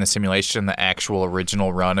difference between the simulation and the actual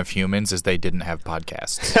original run of humans is they didn't have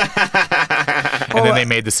podcasts? And then they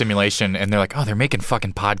made the simulation and they're like, oh, they're making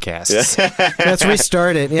fucking podcasts. Let's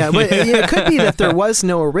restart it. Yeah, but it could be that there was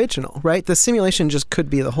no original, right? The simulation just could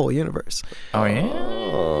be the whole universe. Oh,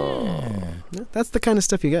 yeah? That's the kind of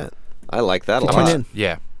stuff you get. I like that a Tune lot. in.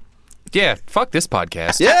 Yeah. Yeah, fuck this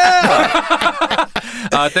podcast. Yeah.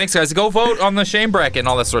 Thanks, guys. Go vote on the shame bracket and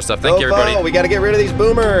all that sort of stuff. Thank you, everybody. We got to get rid of these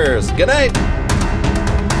boomers. Good night.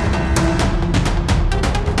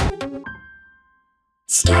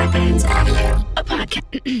 Starbane's Audio.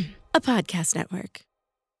 A podcast network.